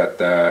see that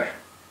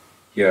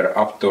here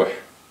up to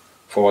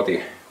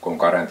 40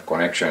 concurrent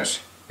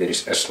connections there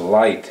is a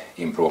slight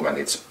improvement.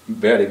 It's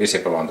barely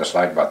visible on the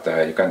slide, but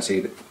you can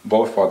see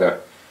both for the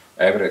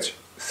average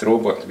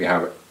throughput we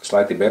have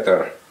slightly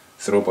better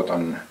throughput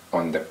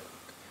on the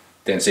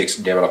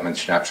 10.6 development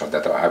snapshot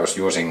that I was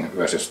using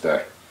versus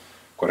the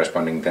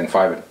corresponding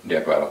 10.5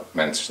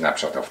 development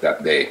snapshot of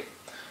that day.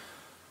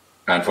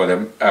 And for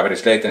the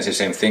average latency,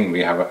 same thing,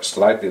 we have a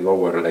slightly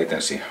lower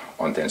latency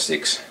on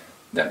 10.6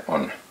 than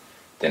on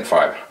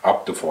 10.5,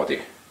 up to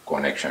 40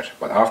 connections.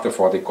 But after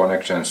 40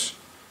 connections,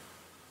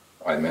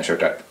 I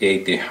measured at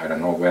 80, I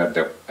don't know where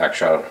the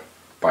actual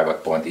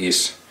pivot point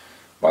is,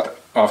 but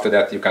after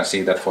that you can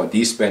see that for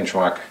this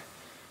benchmark,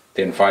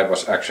 10.5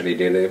 was actually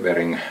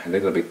delivering a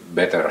little bit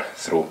better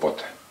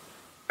throughput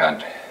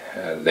and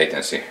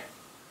latency.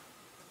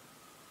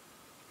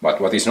 But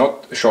what is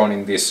not shown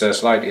in this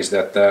slide is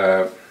that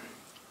the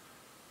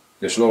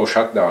slow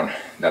shutdown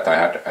that I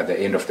had at the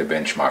end of the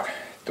benchmark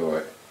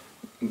to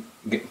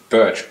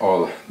purge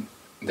all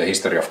the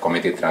history of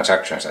committed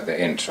transactions at the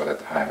end so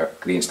that I have a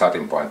clean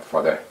starting point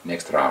for the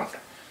next round.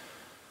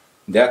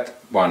 That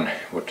one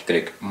would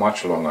take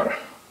much longer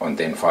on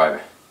 10.5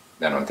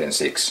 than on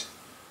 10.6.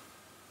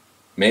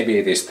 Maybe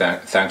it is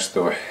thanks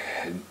to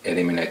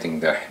eliminating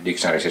the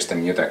dictionary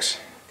system mutex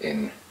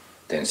in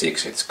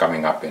 10.6. It's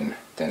coming up in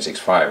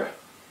 10.6.5.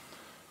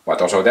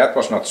 But also that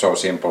was not so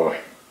simple.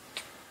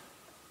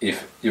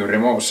 If you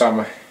remove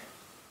some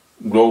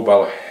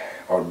global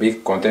or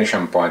big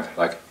contention point,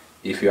 like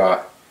if you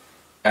are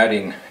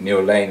adding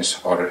new lanes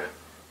or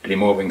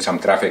removing some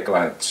traffic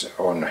lights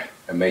on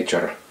a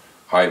major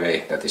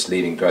highway that is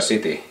leading to a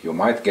city, you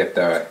might get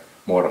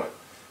more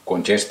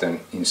congestion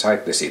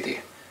inside the city.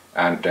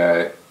 And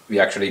we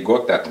actually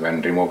got that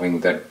when removing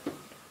the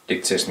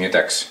dictses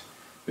mutex.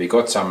 We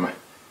got some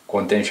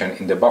contention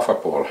in the buffer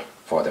pool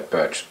for the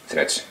purge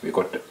threads. We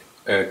got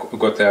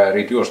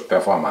reduced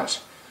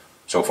performance.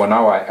 So for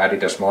now I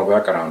added a small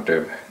workaround.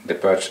 The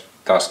purge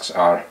tasks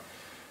are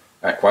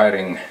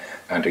acquiring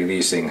and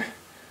releasing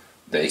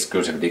the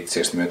exclusive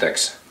dictses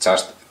mutex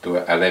just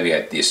to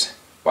alleviate this.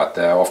 But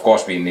of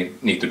course we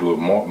need to do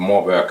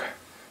more work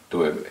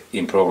to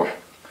improve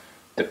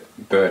the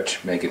purge,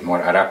 make it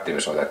more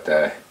adaptive so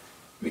that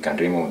we can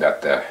remove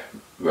that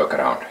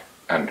workaround.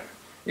 And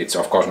it's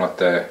of course not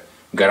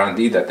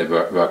guaranteed that the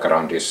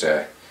workaround is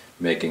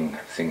making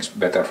things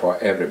better for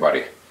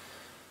everybody.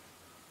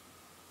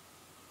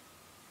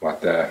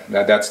 But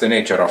that's the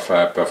nature of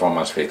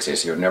performance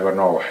fixes. You never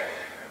know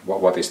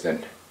what is the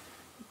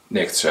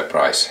next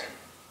surprise.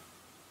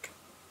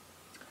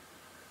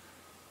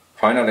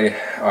 Finally,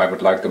 I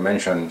would like to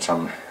mention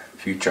some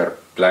future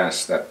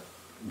plans that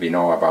we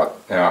know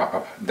about,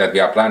 that we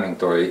are planning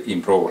to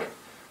improve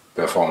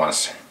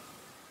performance.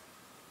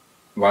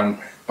 One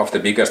of the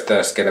biggest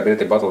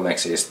scalability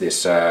bottlenecks is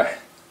this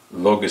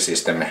log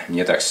system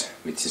mutex,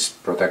 which is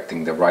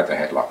protecting the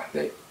write-ahead log,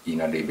 the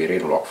InnoDB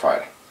read log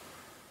file.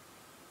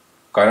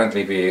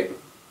 Currently we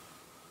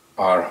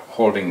are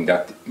holding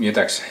that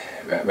mutex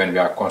when we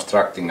are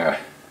constructing a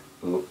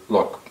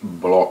log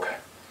block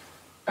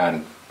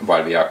and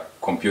while we are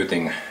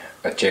computing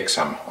a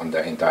checksum on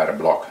the entire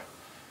block.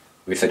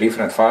 With a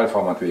different file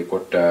format we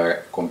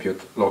could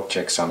compute log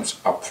checksums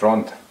up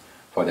front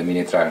for the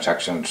mini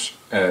transactions,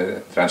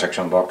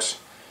 transaction logs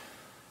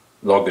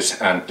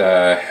and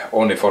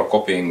only for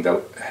copying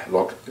the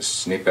log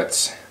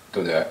snippets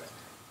to the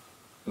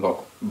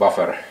log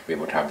buffer we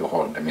would have to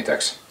hold the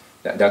mutex.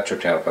 That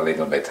should help a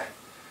little bit.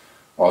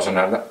 Also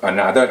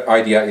another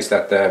idea is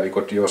that we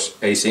could use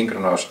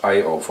asynchronous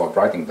I/O for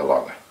writing the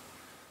log,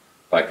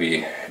 like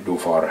we do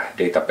for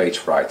data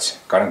page writes.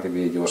 Currently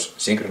we use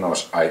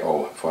synchronous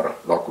I/O for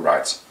log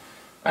writes,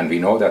 and we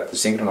know that the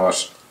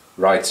synchronous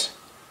writes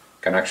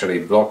can actually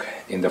block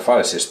in the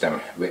file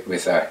system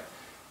with a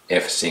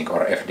fsync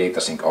or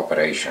fdatasync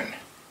operation.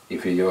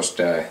 If we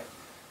used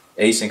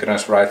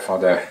asynchronous write for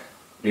the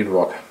read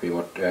log, we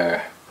would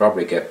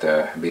probably get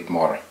a bit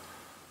more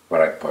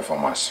varied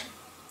performance.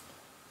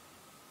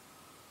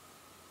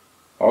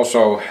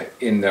 Also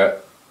in the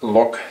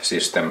log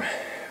system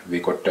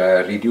we could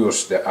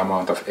reduce the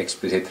amount of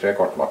explicit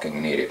record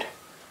locking needed.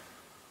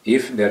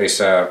 If there is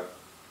an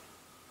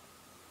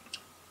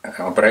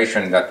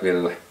operation that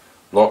will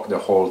lock the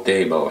whole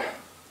table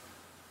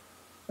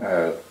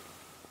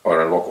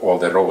or lock all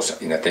the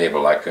rows in a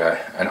table, like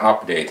an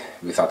update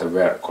without a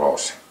where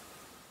clause,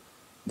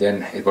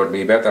 then it would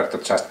be better to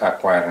just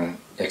acquire an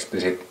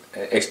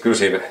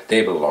exclusive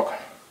table lock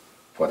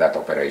for that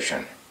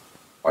operation.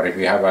 Or if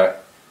we have a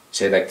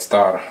select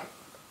star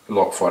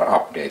lock for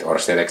update or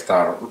select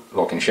star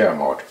lock in share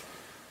mode,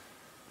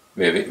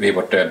 we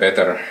would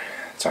better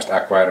just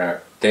acquire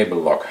a table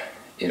lock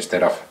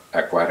instead of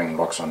acquiring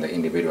locks on the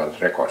individual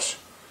records.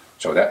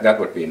 So that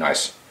would be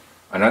nice.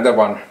 Another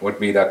one would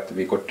be that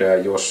we could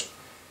use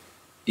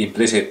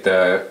implicit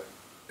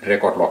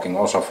record locking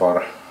also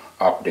for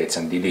updates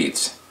and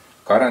deletes.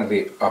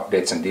 Currently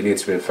updates and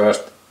deletes will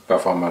first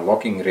perform a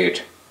locking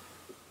read,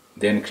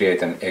 then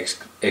create an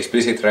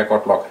explicit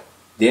record lock,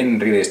 then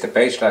release the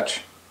page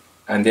latch,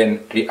 and then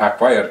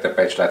reacquire the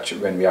page latch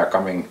when we are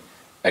coming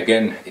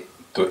again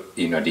to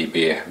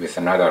InnoDB with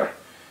another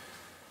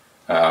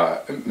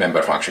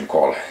member function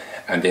call.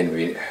 And then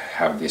we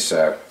have this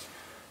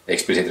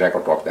explicit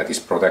record lock that is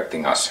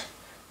protecting us.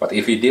 But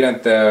if we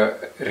didn't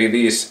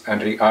release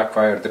and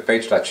reacquire the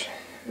page latch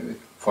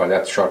for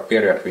that short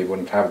period, we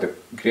wouldn't have to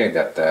create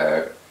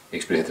that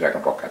explicit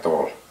record lock at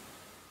all.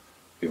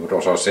 We would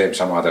also save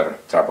some other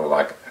trouble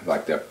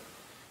like the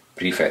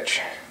prefetch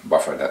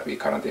buffer that we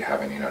currently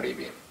have in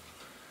InnoDB.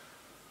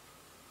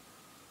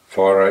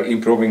 For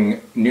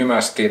improving NUMA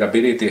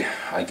scalability,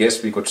 I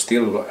guess we could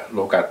still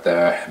look at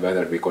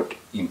whether we could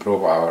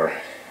improve our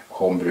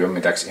homebrew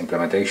mutex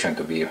implementation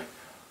to be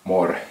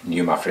more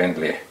NUMA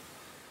friendly.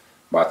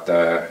 But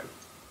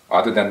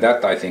other than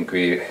that, I think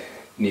we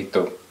need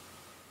to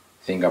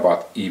think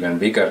about even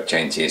bigger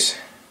changes,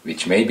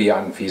 which may be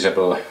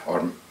unfeasible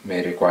or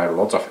may require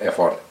lots of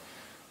effort.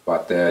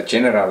 But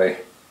generally,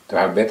 to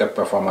have better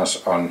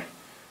performance on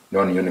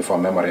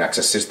non-uniform memory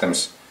access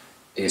systems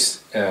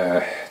is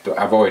to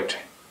avoid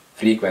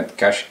frequent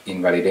cache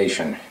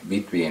invalidation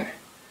between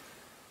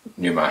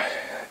NUMA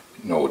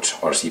nodes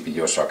or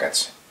CPU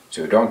sockets.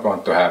 So you don't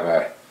want to have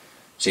a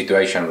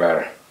situation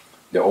where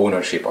the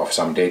ownership of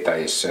some data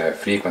is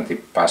frequently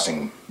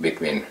passing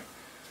between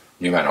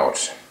NUMA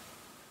nodes.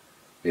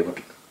 We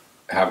would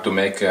have to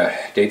make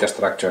data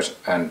structures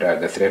and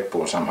the thread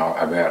pool somehow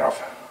aware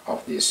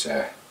of these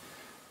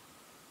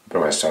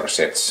processor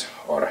sets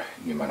or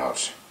NUMA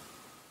nodes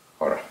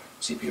or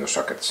CPU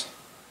sockets.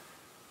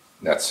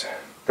 That's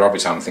probably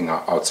something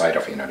outside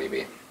of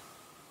InnoDB.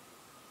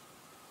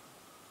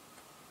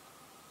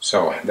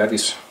 So that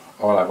is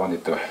all I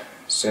wanted to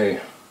say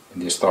in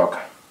this talk.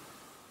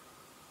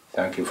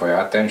 Thank you for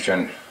your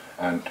attention,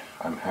 and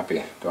I'm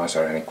happy to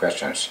answer any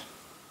questions.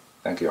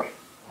 Thank you.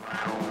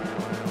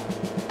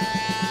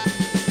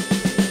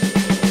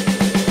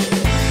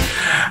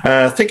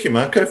 Thank you,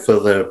 Marko, for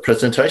the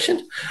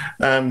presentation.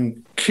 Can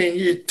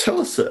you tell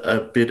us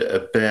a bit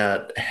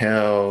about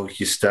how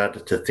you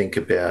started to think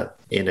about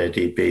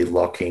InnoDB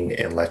locking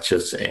and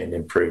latches and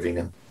improving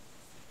them?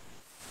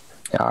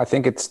 Yeah, I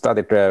think it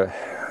started a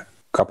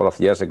couple of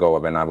years ago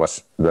when I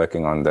was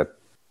working on the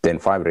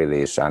 10.5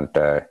 release and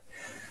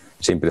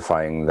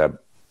simplifying the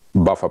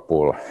buffer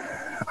pool.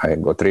 I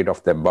got rid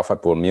of the buffer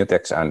pool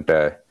mutex, and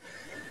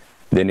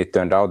then it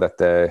turned out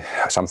that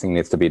something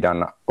needs to be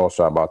done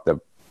also about the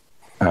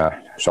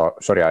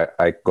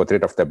I got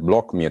rid of the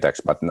block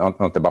mutex, but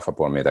not the buffer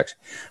pool mutex.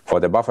 For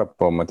the buffer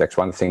pool mutex,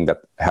 one thing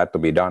that had to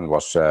be done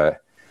was to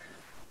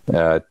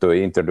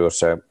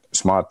introduce a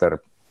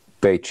smarter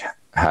page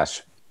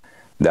hash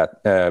that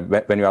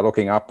when you are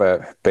looking up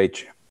a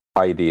page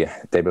ID,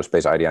 table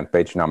space ID and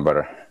page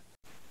number,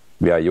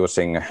 we are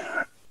using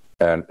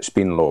a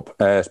spin lock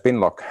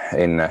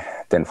in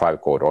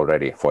 10.5 code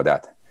already for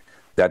that.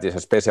 That is a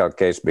special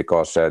case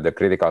because the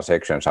critical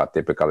sections are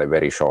typically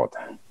very short.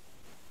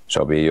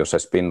 So we use a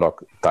spin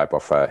lock type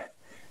of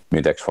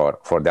mutex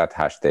for that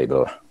hash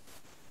table.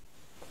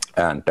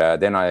 And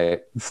then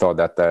I thought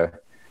that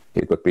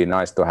it would be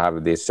nice to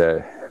have this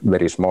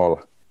very small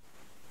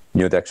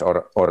mutex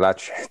or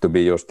latch to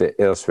be used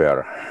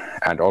elsewhere.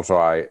 And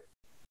also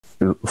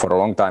for a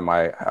long time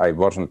I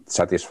wasn't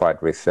satisfied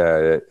with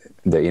the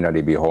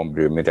InnoDB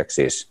homebrew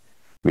mutexes,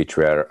 which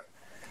were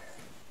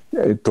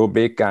too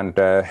big, and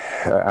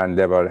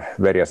there were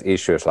various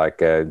issues like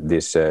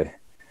this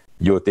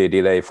UT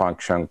delay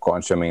function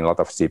consuming a lot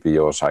of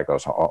CPU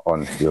cycles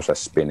on user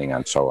spinning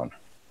and so on.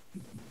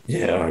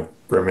 Yeah, I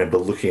remember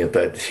looking at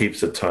that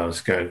heaps of times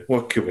going,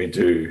 what can we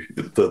do?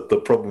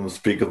 The problem's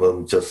bigger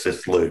than just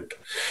this loop.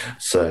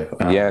 So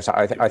yes,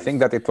 I think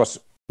that it was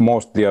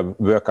mostly a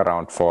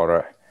workaround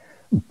for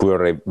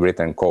poorly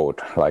written code.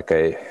 Like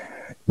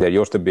there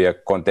used to be a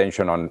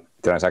contention on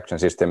transaction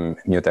system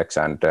mutex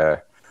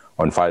and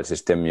on file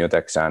system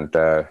mutex and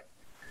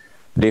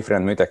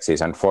different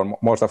mutexes, and for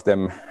most of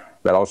them,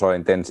 well, also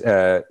in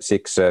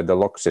 10.6 the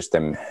lock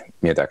system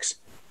mutex.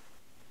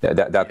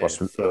 That was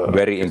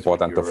very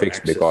important to fix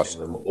because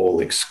them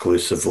all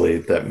exclusively,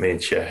 that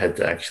meant you had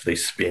to actually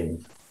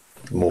spin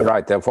more.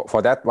 Right,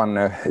 for that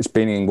one,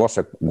 spinning was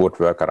a good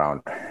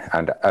workaround,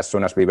 and as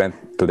soon as we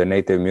went to the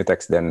native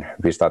mutex, then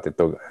we started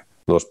to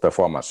lose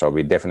performance. So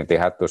we definitely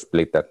had to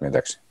split that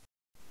mutex.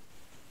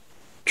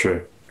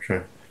 True.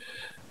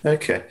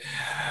 Okay.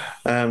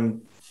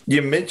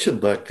 You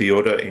mentioned like the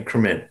auto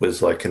increment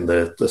was like in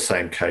the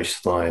same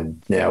cache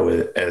line now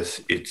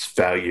as its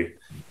value,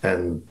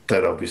 and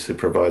that obviously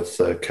provides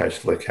the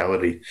cache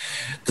locality.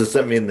 Does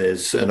that mean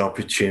there's an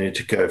opportunity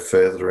to go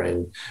further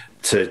and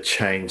to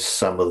change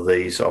some of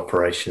these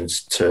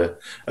operations to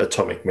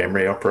atomic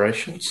memory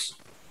operations?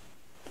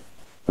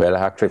 Well,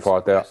 actually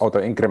for the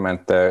auto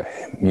increment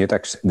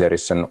mutex, there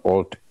is an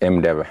old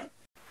MDev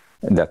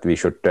that we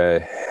should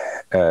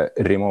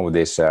remove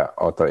this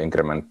auto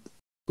increment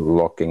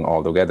locking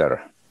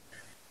altogether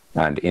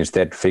and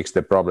instead fix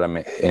the problem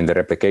in the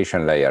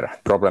replication layer.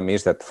 Problem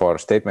is that for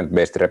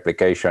statement-based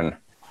replication,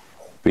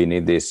 we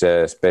need this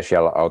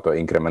special auto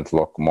increment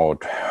lock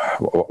mode,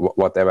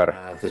 whatever.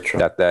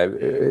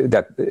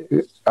 That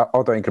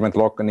auto increment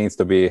lock needs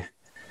to be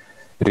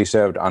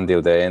reserved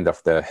until the end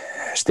of the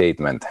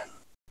statement,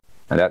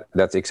 and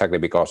that's exactly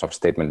because of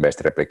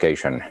statement-based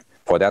replication.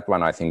 For that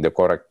one, I think the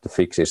correct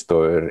fix is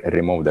to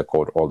remove the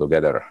code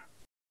altogether.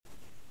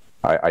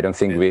 I don't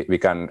think we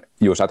can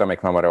use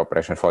atomic memory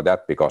operations for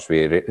that because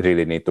we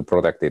really need to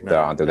protect it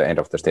until the end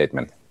of the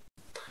statement.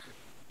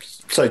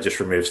 So just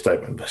remove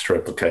statement-based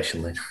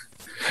replication then.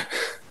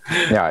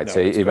 Yeah, it's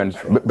even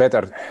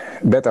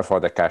better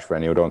for the cache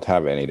when you don't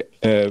have any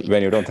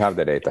when you don't have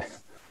the data.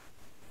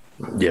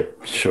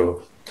 Yep,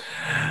 sure.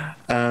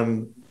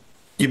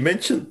 You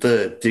mentioned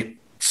the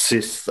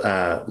DICSys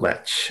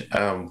latch.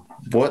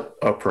 What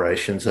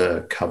operations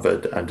are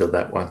covered under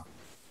that one?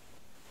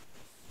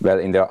 Well,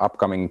 in the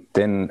upcoming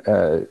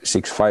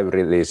 10.6.5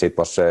 release, it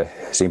was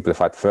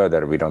simplified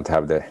further. We don't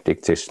have the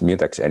DICSys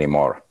mutex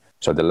anymore.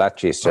 So the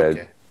latch is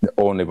the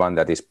only one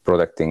that is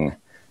protecting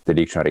the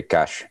dictionary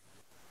cache.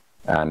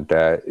 And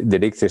the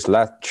DICSys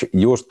latch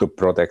used to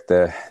protect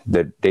the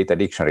data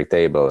dictionary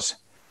tables,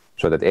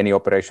 so that any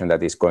operation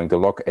that is going to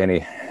lock any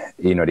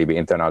InnoDB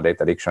internal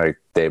data dictionary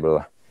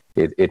table,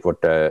 it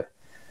would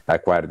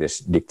acquire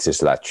this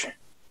DICSys latch.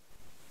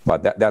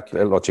 But that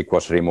logic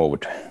was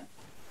removed.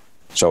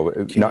 So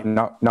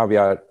now we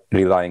are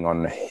relying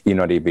on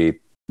InnoDB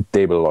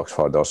table locks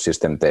for those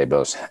system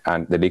tables,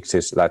 and the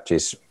Dixis latch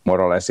is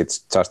more or less it's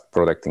just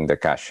protecting the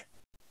cache.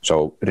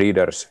 So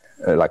readers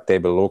like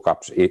table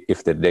lookups,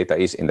 if the data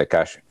is in the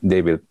cache,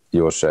 they will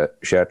use a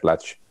shared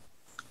latch,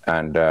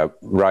 and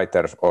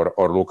writers or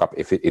lookup,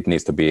 if it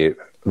needs to be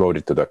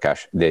loaded to the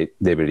cache, they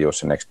will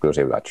use an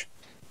exclusive latch.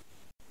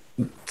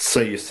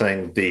 So you're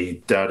saying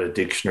the data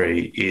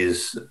dictionary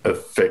is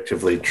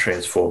effectively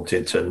transformed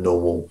into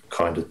normal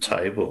kind of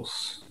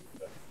tables?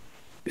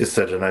 Is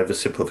that an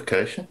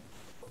oversimplification?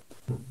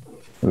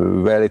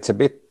 Well, it's a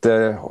bit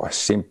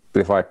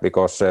simplified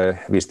because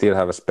we still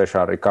have a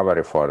special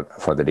recovery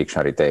for the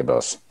dictionary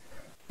tables.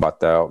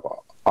 But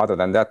other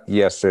than that,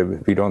 yes,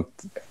 we don't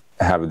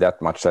have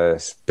that much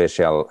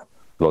special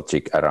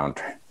logic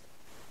around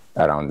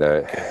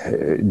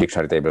the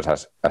dictionary tables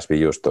as we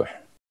used to.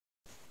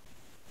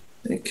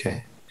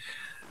 Okay.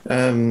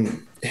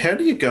 How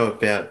do you go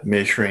about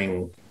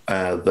measuring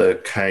the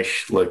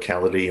cache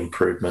locality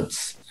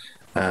improvements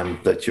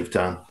that you've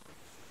done?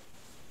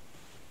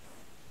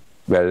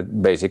 Well,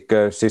 basic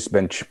sys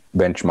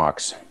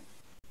benchmarks.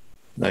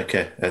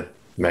 Okay, at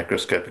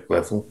macroscopic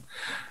level.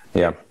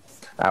 Yeah.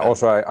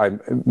 Also, I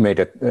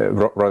made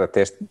wrote a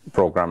test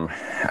program,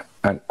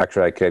 and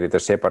actually I created a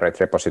separate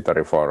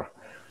repository for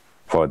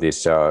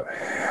these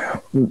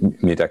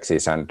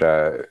mutexes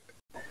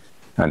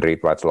and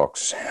read-write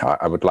logs.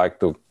 I would like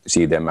to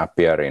see them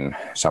appear in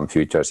some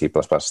future C++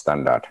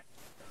 standard.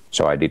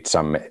 So I did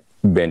some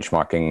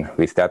benchmarking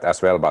with that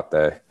as well, but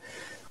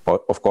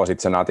of course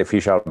it's an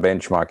artificial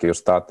benchmark. You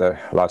start a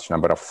large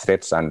number of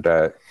threads, and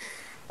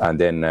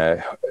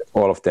then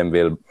all of them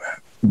will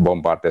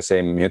bombard the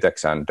same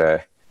mutex, and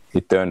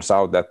it turns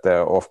out that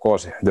of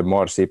course the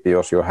more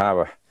CPUs you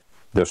have,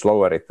 the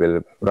slower it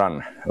will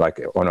run.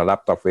 Like on a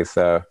laptop with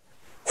 4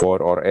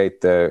 or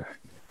 8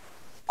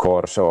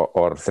 cores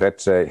or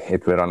threads,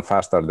 it will run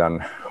faster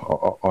than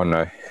on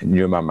a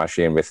Newman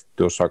machine with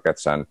 2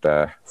 sockets and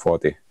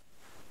 40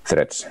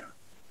 threads.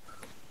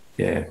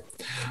 Yeah,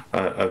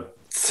 I've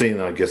seen,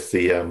 I guess,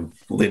 the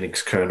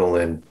Linux kernel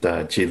and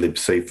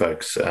glibc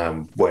folks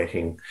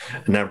waiting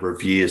a number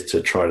of years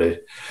to try to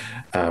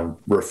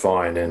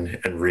refine and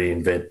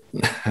reinvent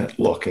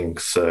locking.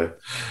 So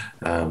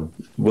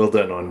well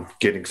done on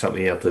getting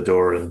something out the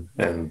door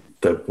and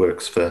that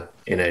works for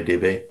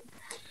NADB.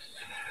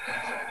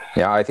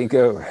 Yeah, I think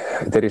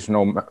there is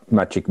no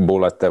magic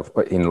bullet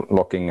in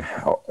locking.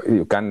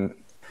 You can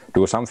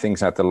do some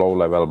things at a low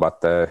level,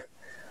 but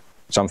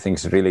some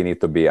things really need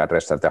to be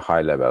addressed at a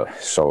high level.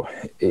 So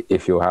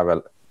if you have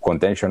a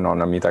contention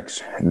on a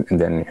mutex,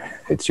 then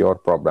it's your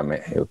problem.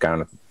 You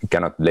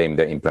cannot blame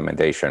the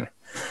implementation.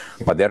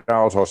 But there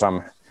are also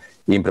some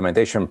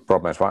implementation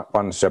problems.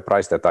 One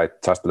surprise that I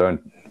just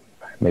learned,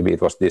 maybe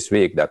it was this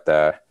week, that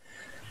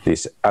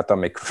this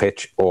atomic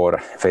fetch or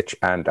fetch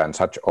and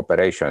such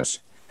operations,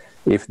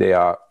 if they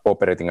are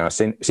operating on a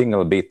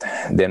single bit,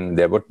 then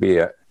there would be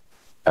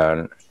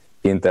an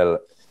Intel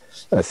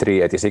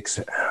 386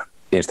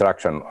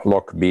 instruction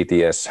lock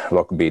BTS,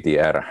 lock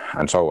BTR,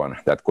 and so on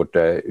that could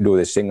do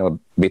this single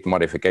bit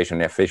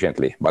modification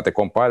efficiently. But the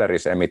compiler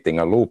is emitting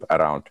a loop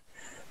around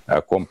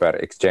compare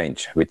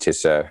exchange, which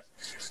is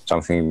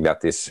something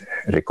that is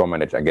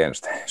recommended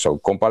against. So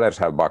compilers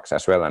have bugs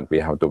as well, and we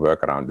have to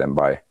work around them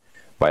by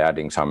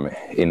adding some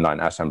inline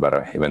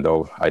assembler, even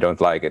though I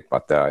don't like it,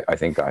 but I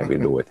think I will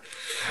do it.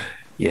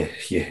 Yeah.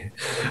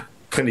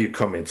 Plenty of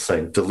comments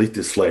saying delete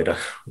this later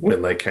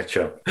when they catch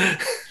up.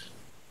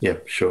 Yeah,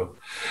 sure.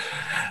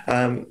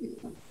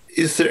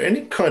 Is there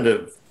any kind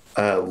of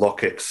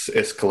LOCX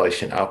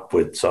escalation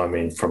upwards, I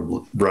mean,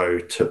 from row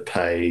to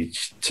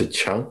page to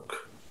chunk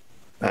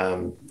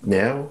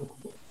now?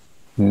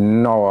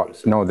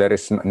 No, there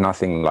is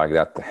nothing like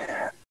that.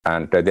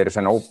 And there is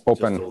an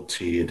open...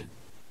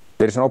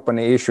 There is an open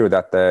issue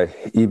that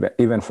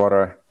even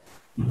for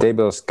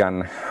tables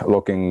can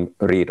locking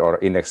read or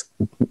index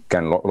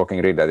can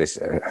locking read that is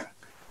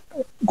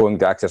going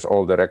to access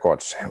all the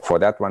records. For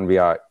that one, we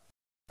are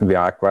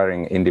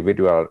acquiring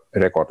individual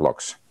record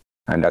locks,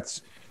 and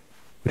that's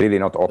really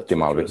not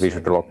optimal. We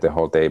should lock the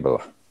whole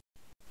table.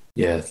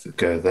 Yeah,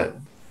 go that.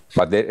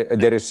 But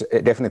there is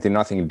definitely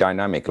nothing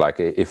dynamic. Like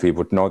if we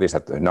would notice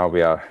that now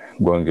we are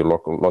going to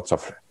lock lots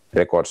of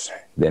records,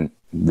 then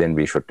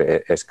we should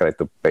escalate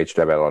to page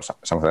level or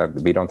something like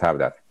that. We don't have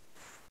that.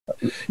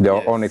 The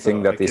only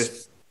thing that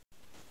is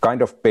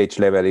kind of page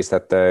level is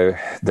that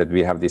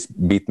we have this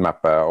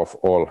bitmap of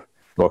all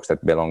logs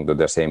that belong to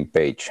the same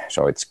page.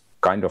 So it's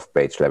kind of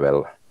page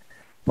level,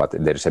 but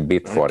there is a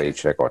bit for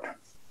each record.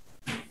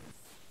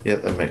 Yeah,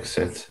 that makes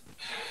sense.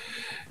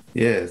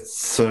 Yeah,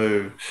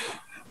 so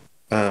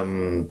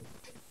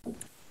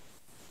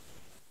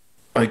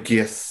I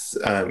guess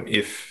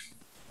if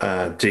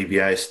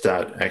DBA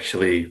start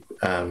actually,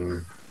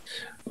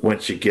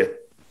 once you get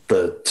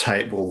the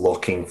table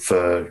locking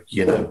for,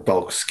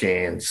 bulk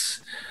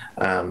scans,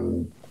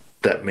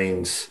 that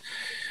means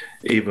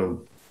even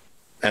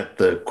at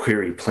the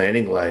query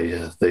planning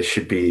layer, there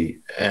should be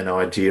an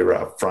idea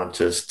up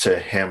front as to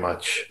how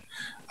much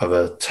of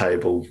a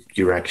table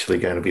you're actually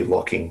going to be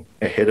locking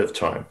ahead of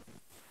time.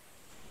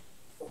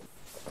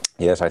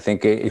 Yes, I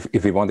think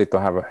if we wanted to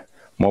have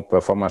more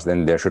performance,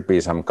 then there should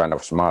be some kind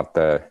of smart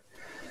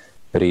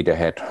read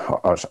ahead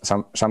or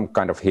some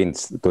kind of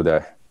hints to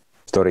the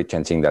storage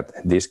engine that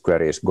this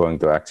query is going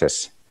to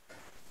access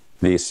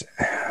these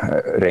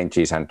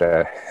ranges, and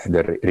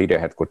the read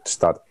ahead could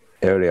start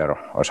earlier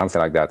or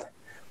something like that.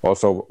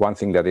 Also, one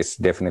thing that is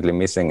definitely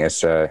missing is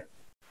that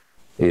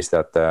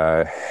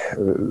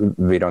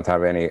we don't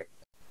have any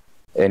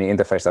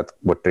interface that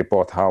would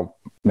report how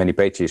many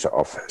pages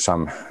of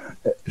some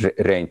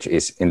range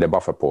is in the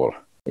buffer pool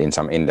in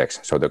some index.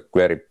 So the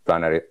query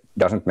planner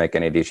doesn't make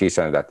any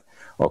decision that,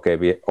 okay,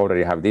 we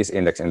already have this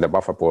index in the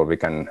buffer pool,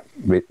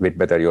 we'd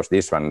better use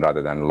this one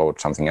rather than load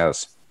something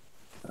else.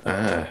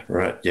 Ah,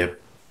 right. Yep.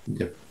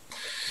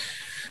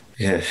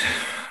 Yeah.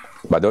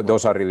 But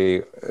those are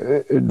really,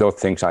 those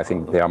things, I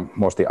think they are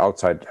mostly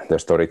outside the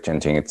storage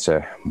engine. It's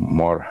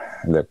more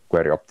the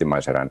query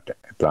optimizer and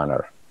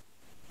planner.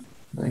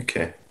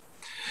 Okay.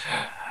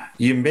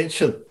 You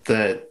mentioned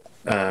that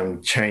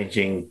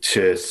changing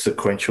to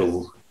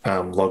sequential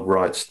log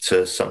writes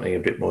to something a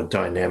bit more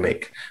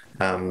dynamic.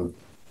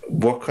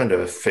 What kind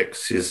of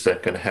effects is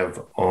that going to have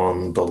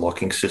on the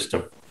locking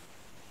system?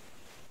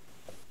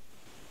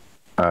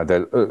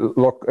 The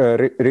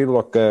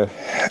relock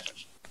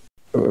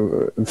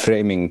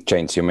framing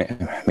change, you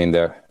mean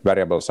the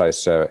variable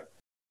size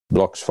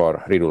blocks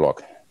for redo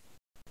log?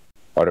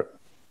 Or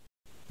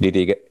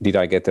did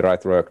I get the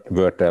right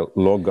word,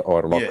 log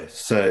or log? Yeah,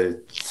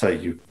 so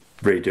you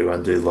redo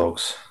undo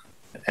logs,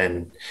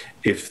 and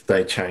if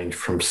they change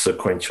from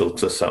sequential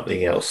to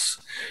something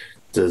else,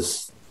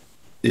 is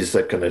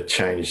that going to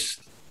change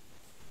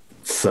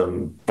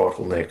some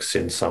bottlenecks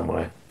in some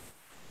way?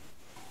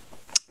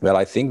 Well,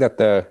 I think that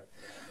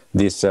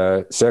this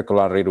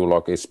circular redo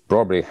log is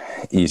probably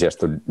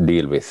easiest to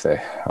deal with.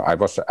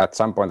 At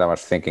some point I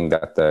was thinking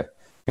that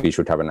we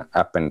should have an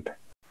append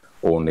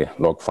only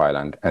log file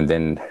and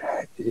then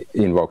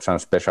invoke some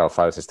special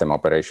file system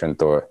operation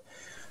to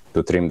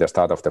trim the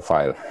start of the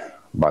file.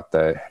 But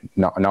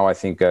now I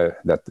think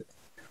that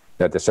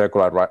the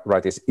circular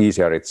write is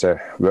easier. It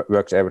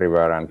works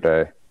everywhere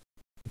and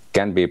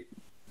can be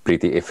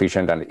pretty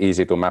efficient and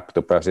easy to map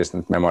to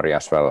persistent memory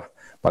as well.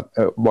 But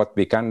what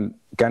we can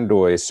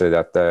do is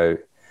that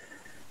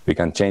we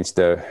can change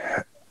the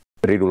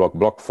redo log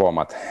block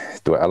format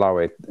to allow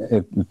it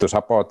to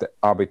support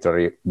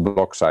arbitrary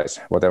block size,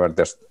 whatever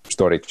the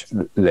storage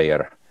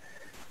layer,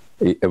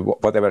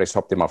 whatever is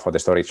optimal for the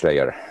storage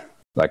layer.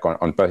 Like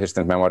on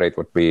persistent memory, it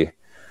would be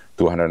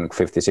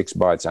 256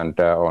 bytes, and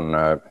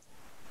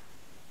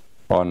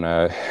on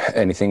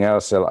anything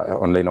else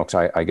on Linux,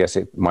 I guess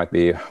it might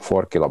be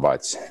 4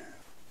 kilobytes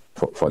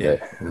for the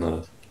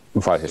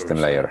file system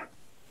layer.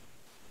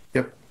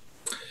 Yep.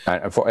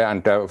 And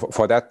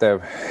for that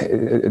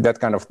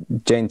kind of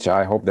change,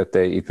 I hope that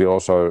it will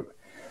also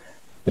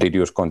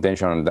reduce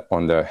contention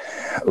on the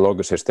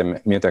log system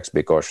mutex,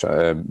 because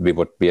we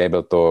would be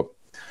able to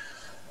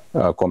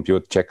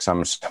compute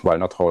checksums while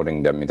not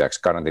holding the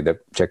mutex. Currently, the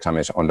checksum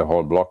is on the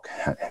whole block.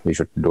 We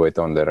should do it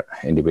on the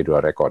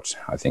individual records,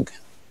 I think.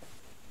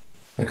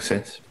 Makes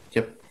sense.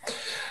 Yep.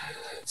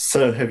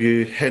 So, have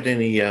you had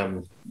any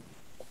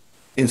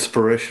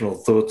inspirational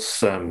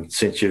thoughts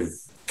since you've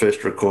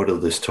first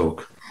recorded this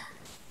talk?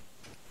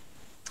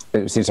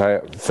 Since I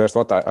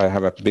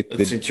have a bit...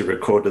 Since you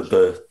recorded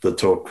the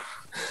talk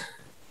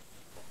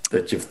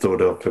that you've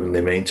thought of in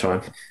the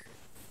meantime?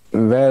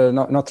 Well,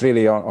 not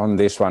really on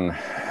this one.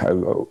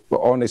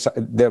 Only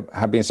there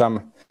have been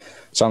some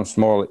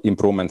small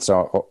improvements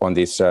on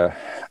these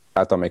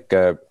atomic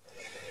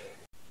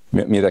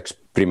mutex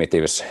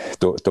primitives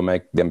to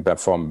make them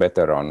perform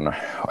better on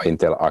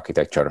Intel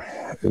architecture,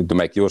 to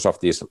make use of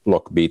these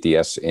lock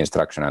BTS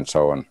instruction and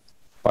so on.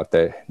 But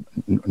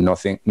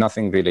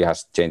nothing really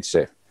has changed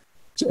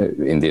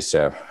in this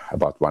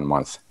about 1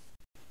 month.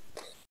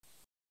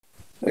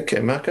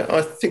 Okay, Marko,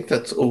 I think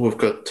that's all we've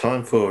got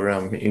time for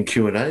in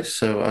Q&A.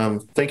 So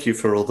thank you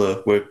for all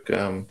the work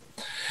in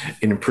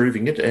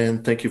improving it,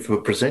 and thank you for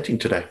presenting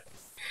today.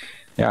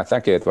 Yeah,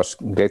 thank you. It was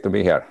great to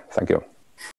be here. Thank you.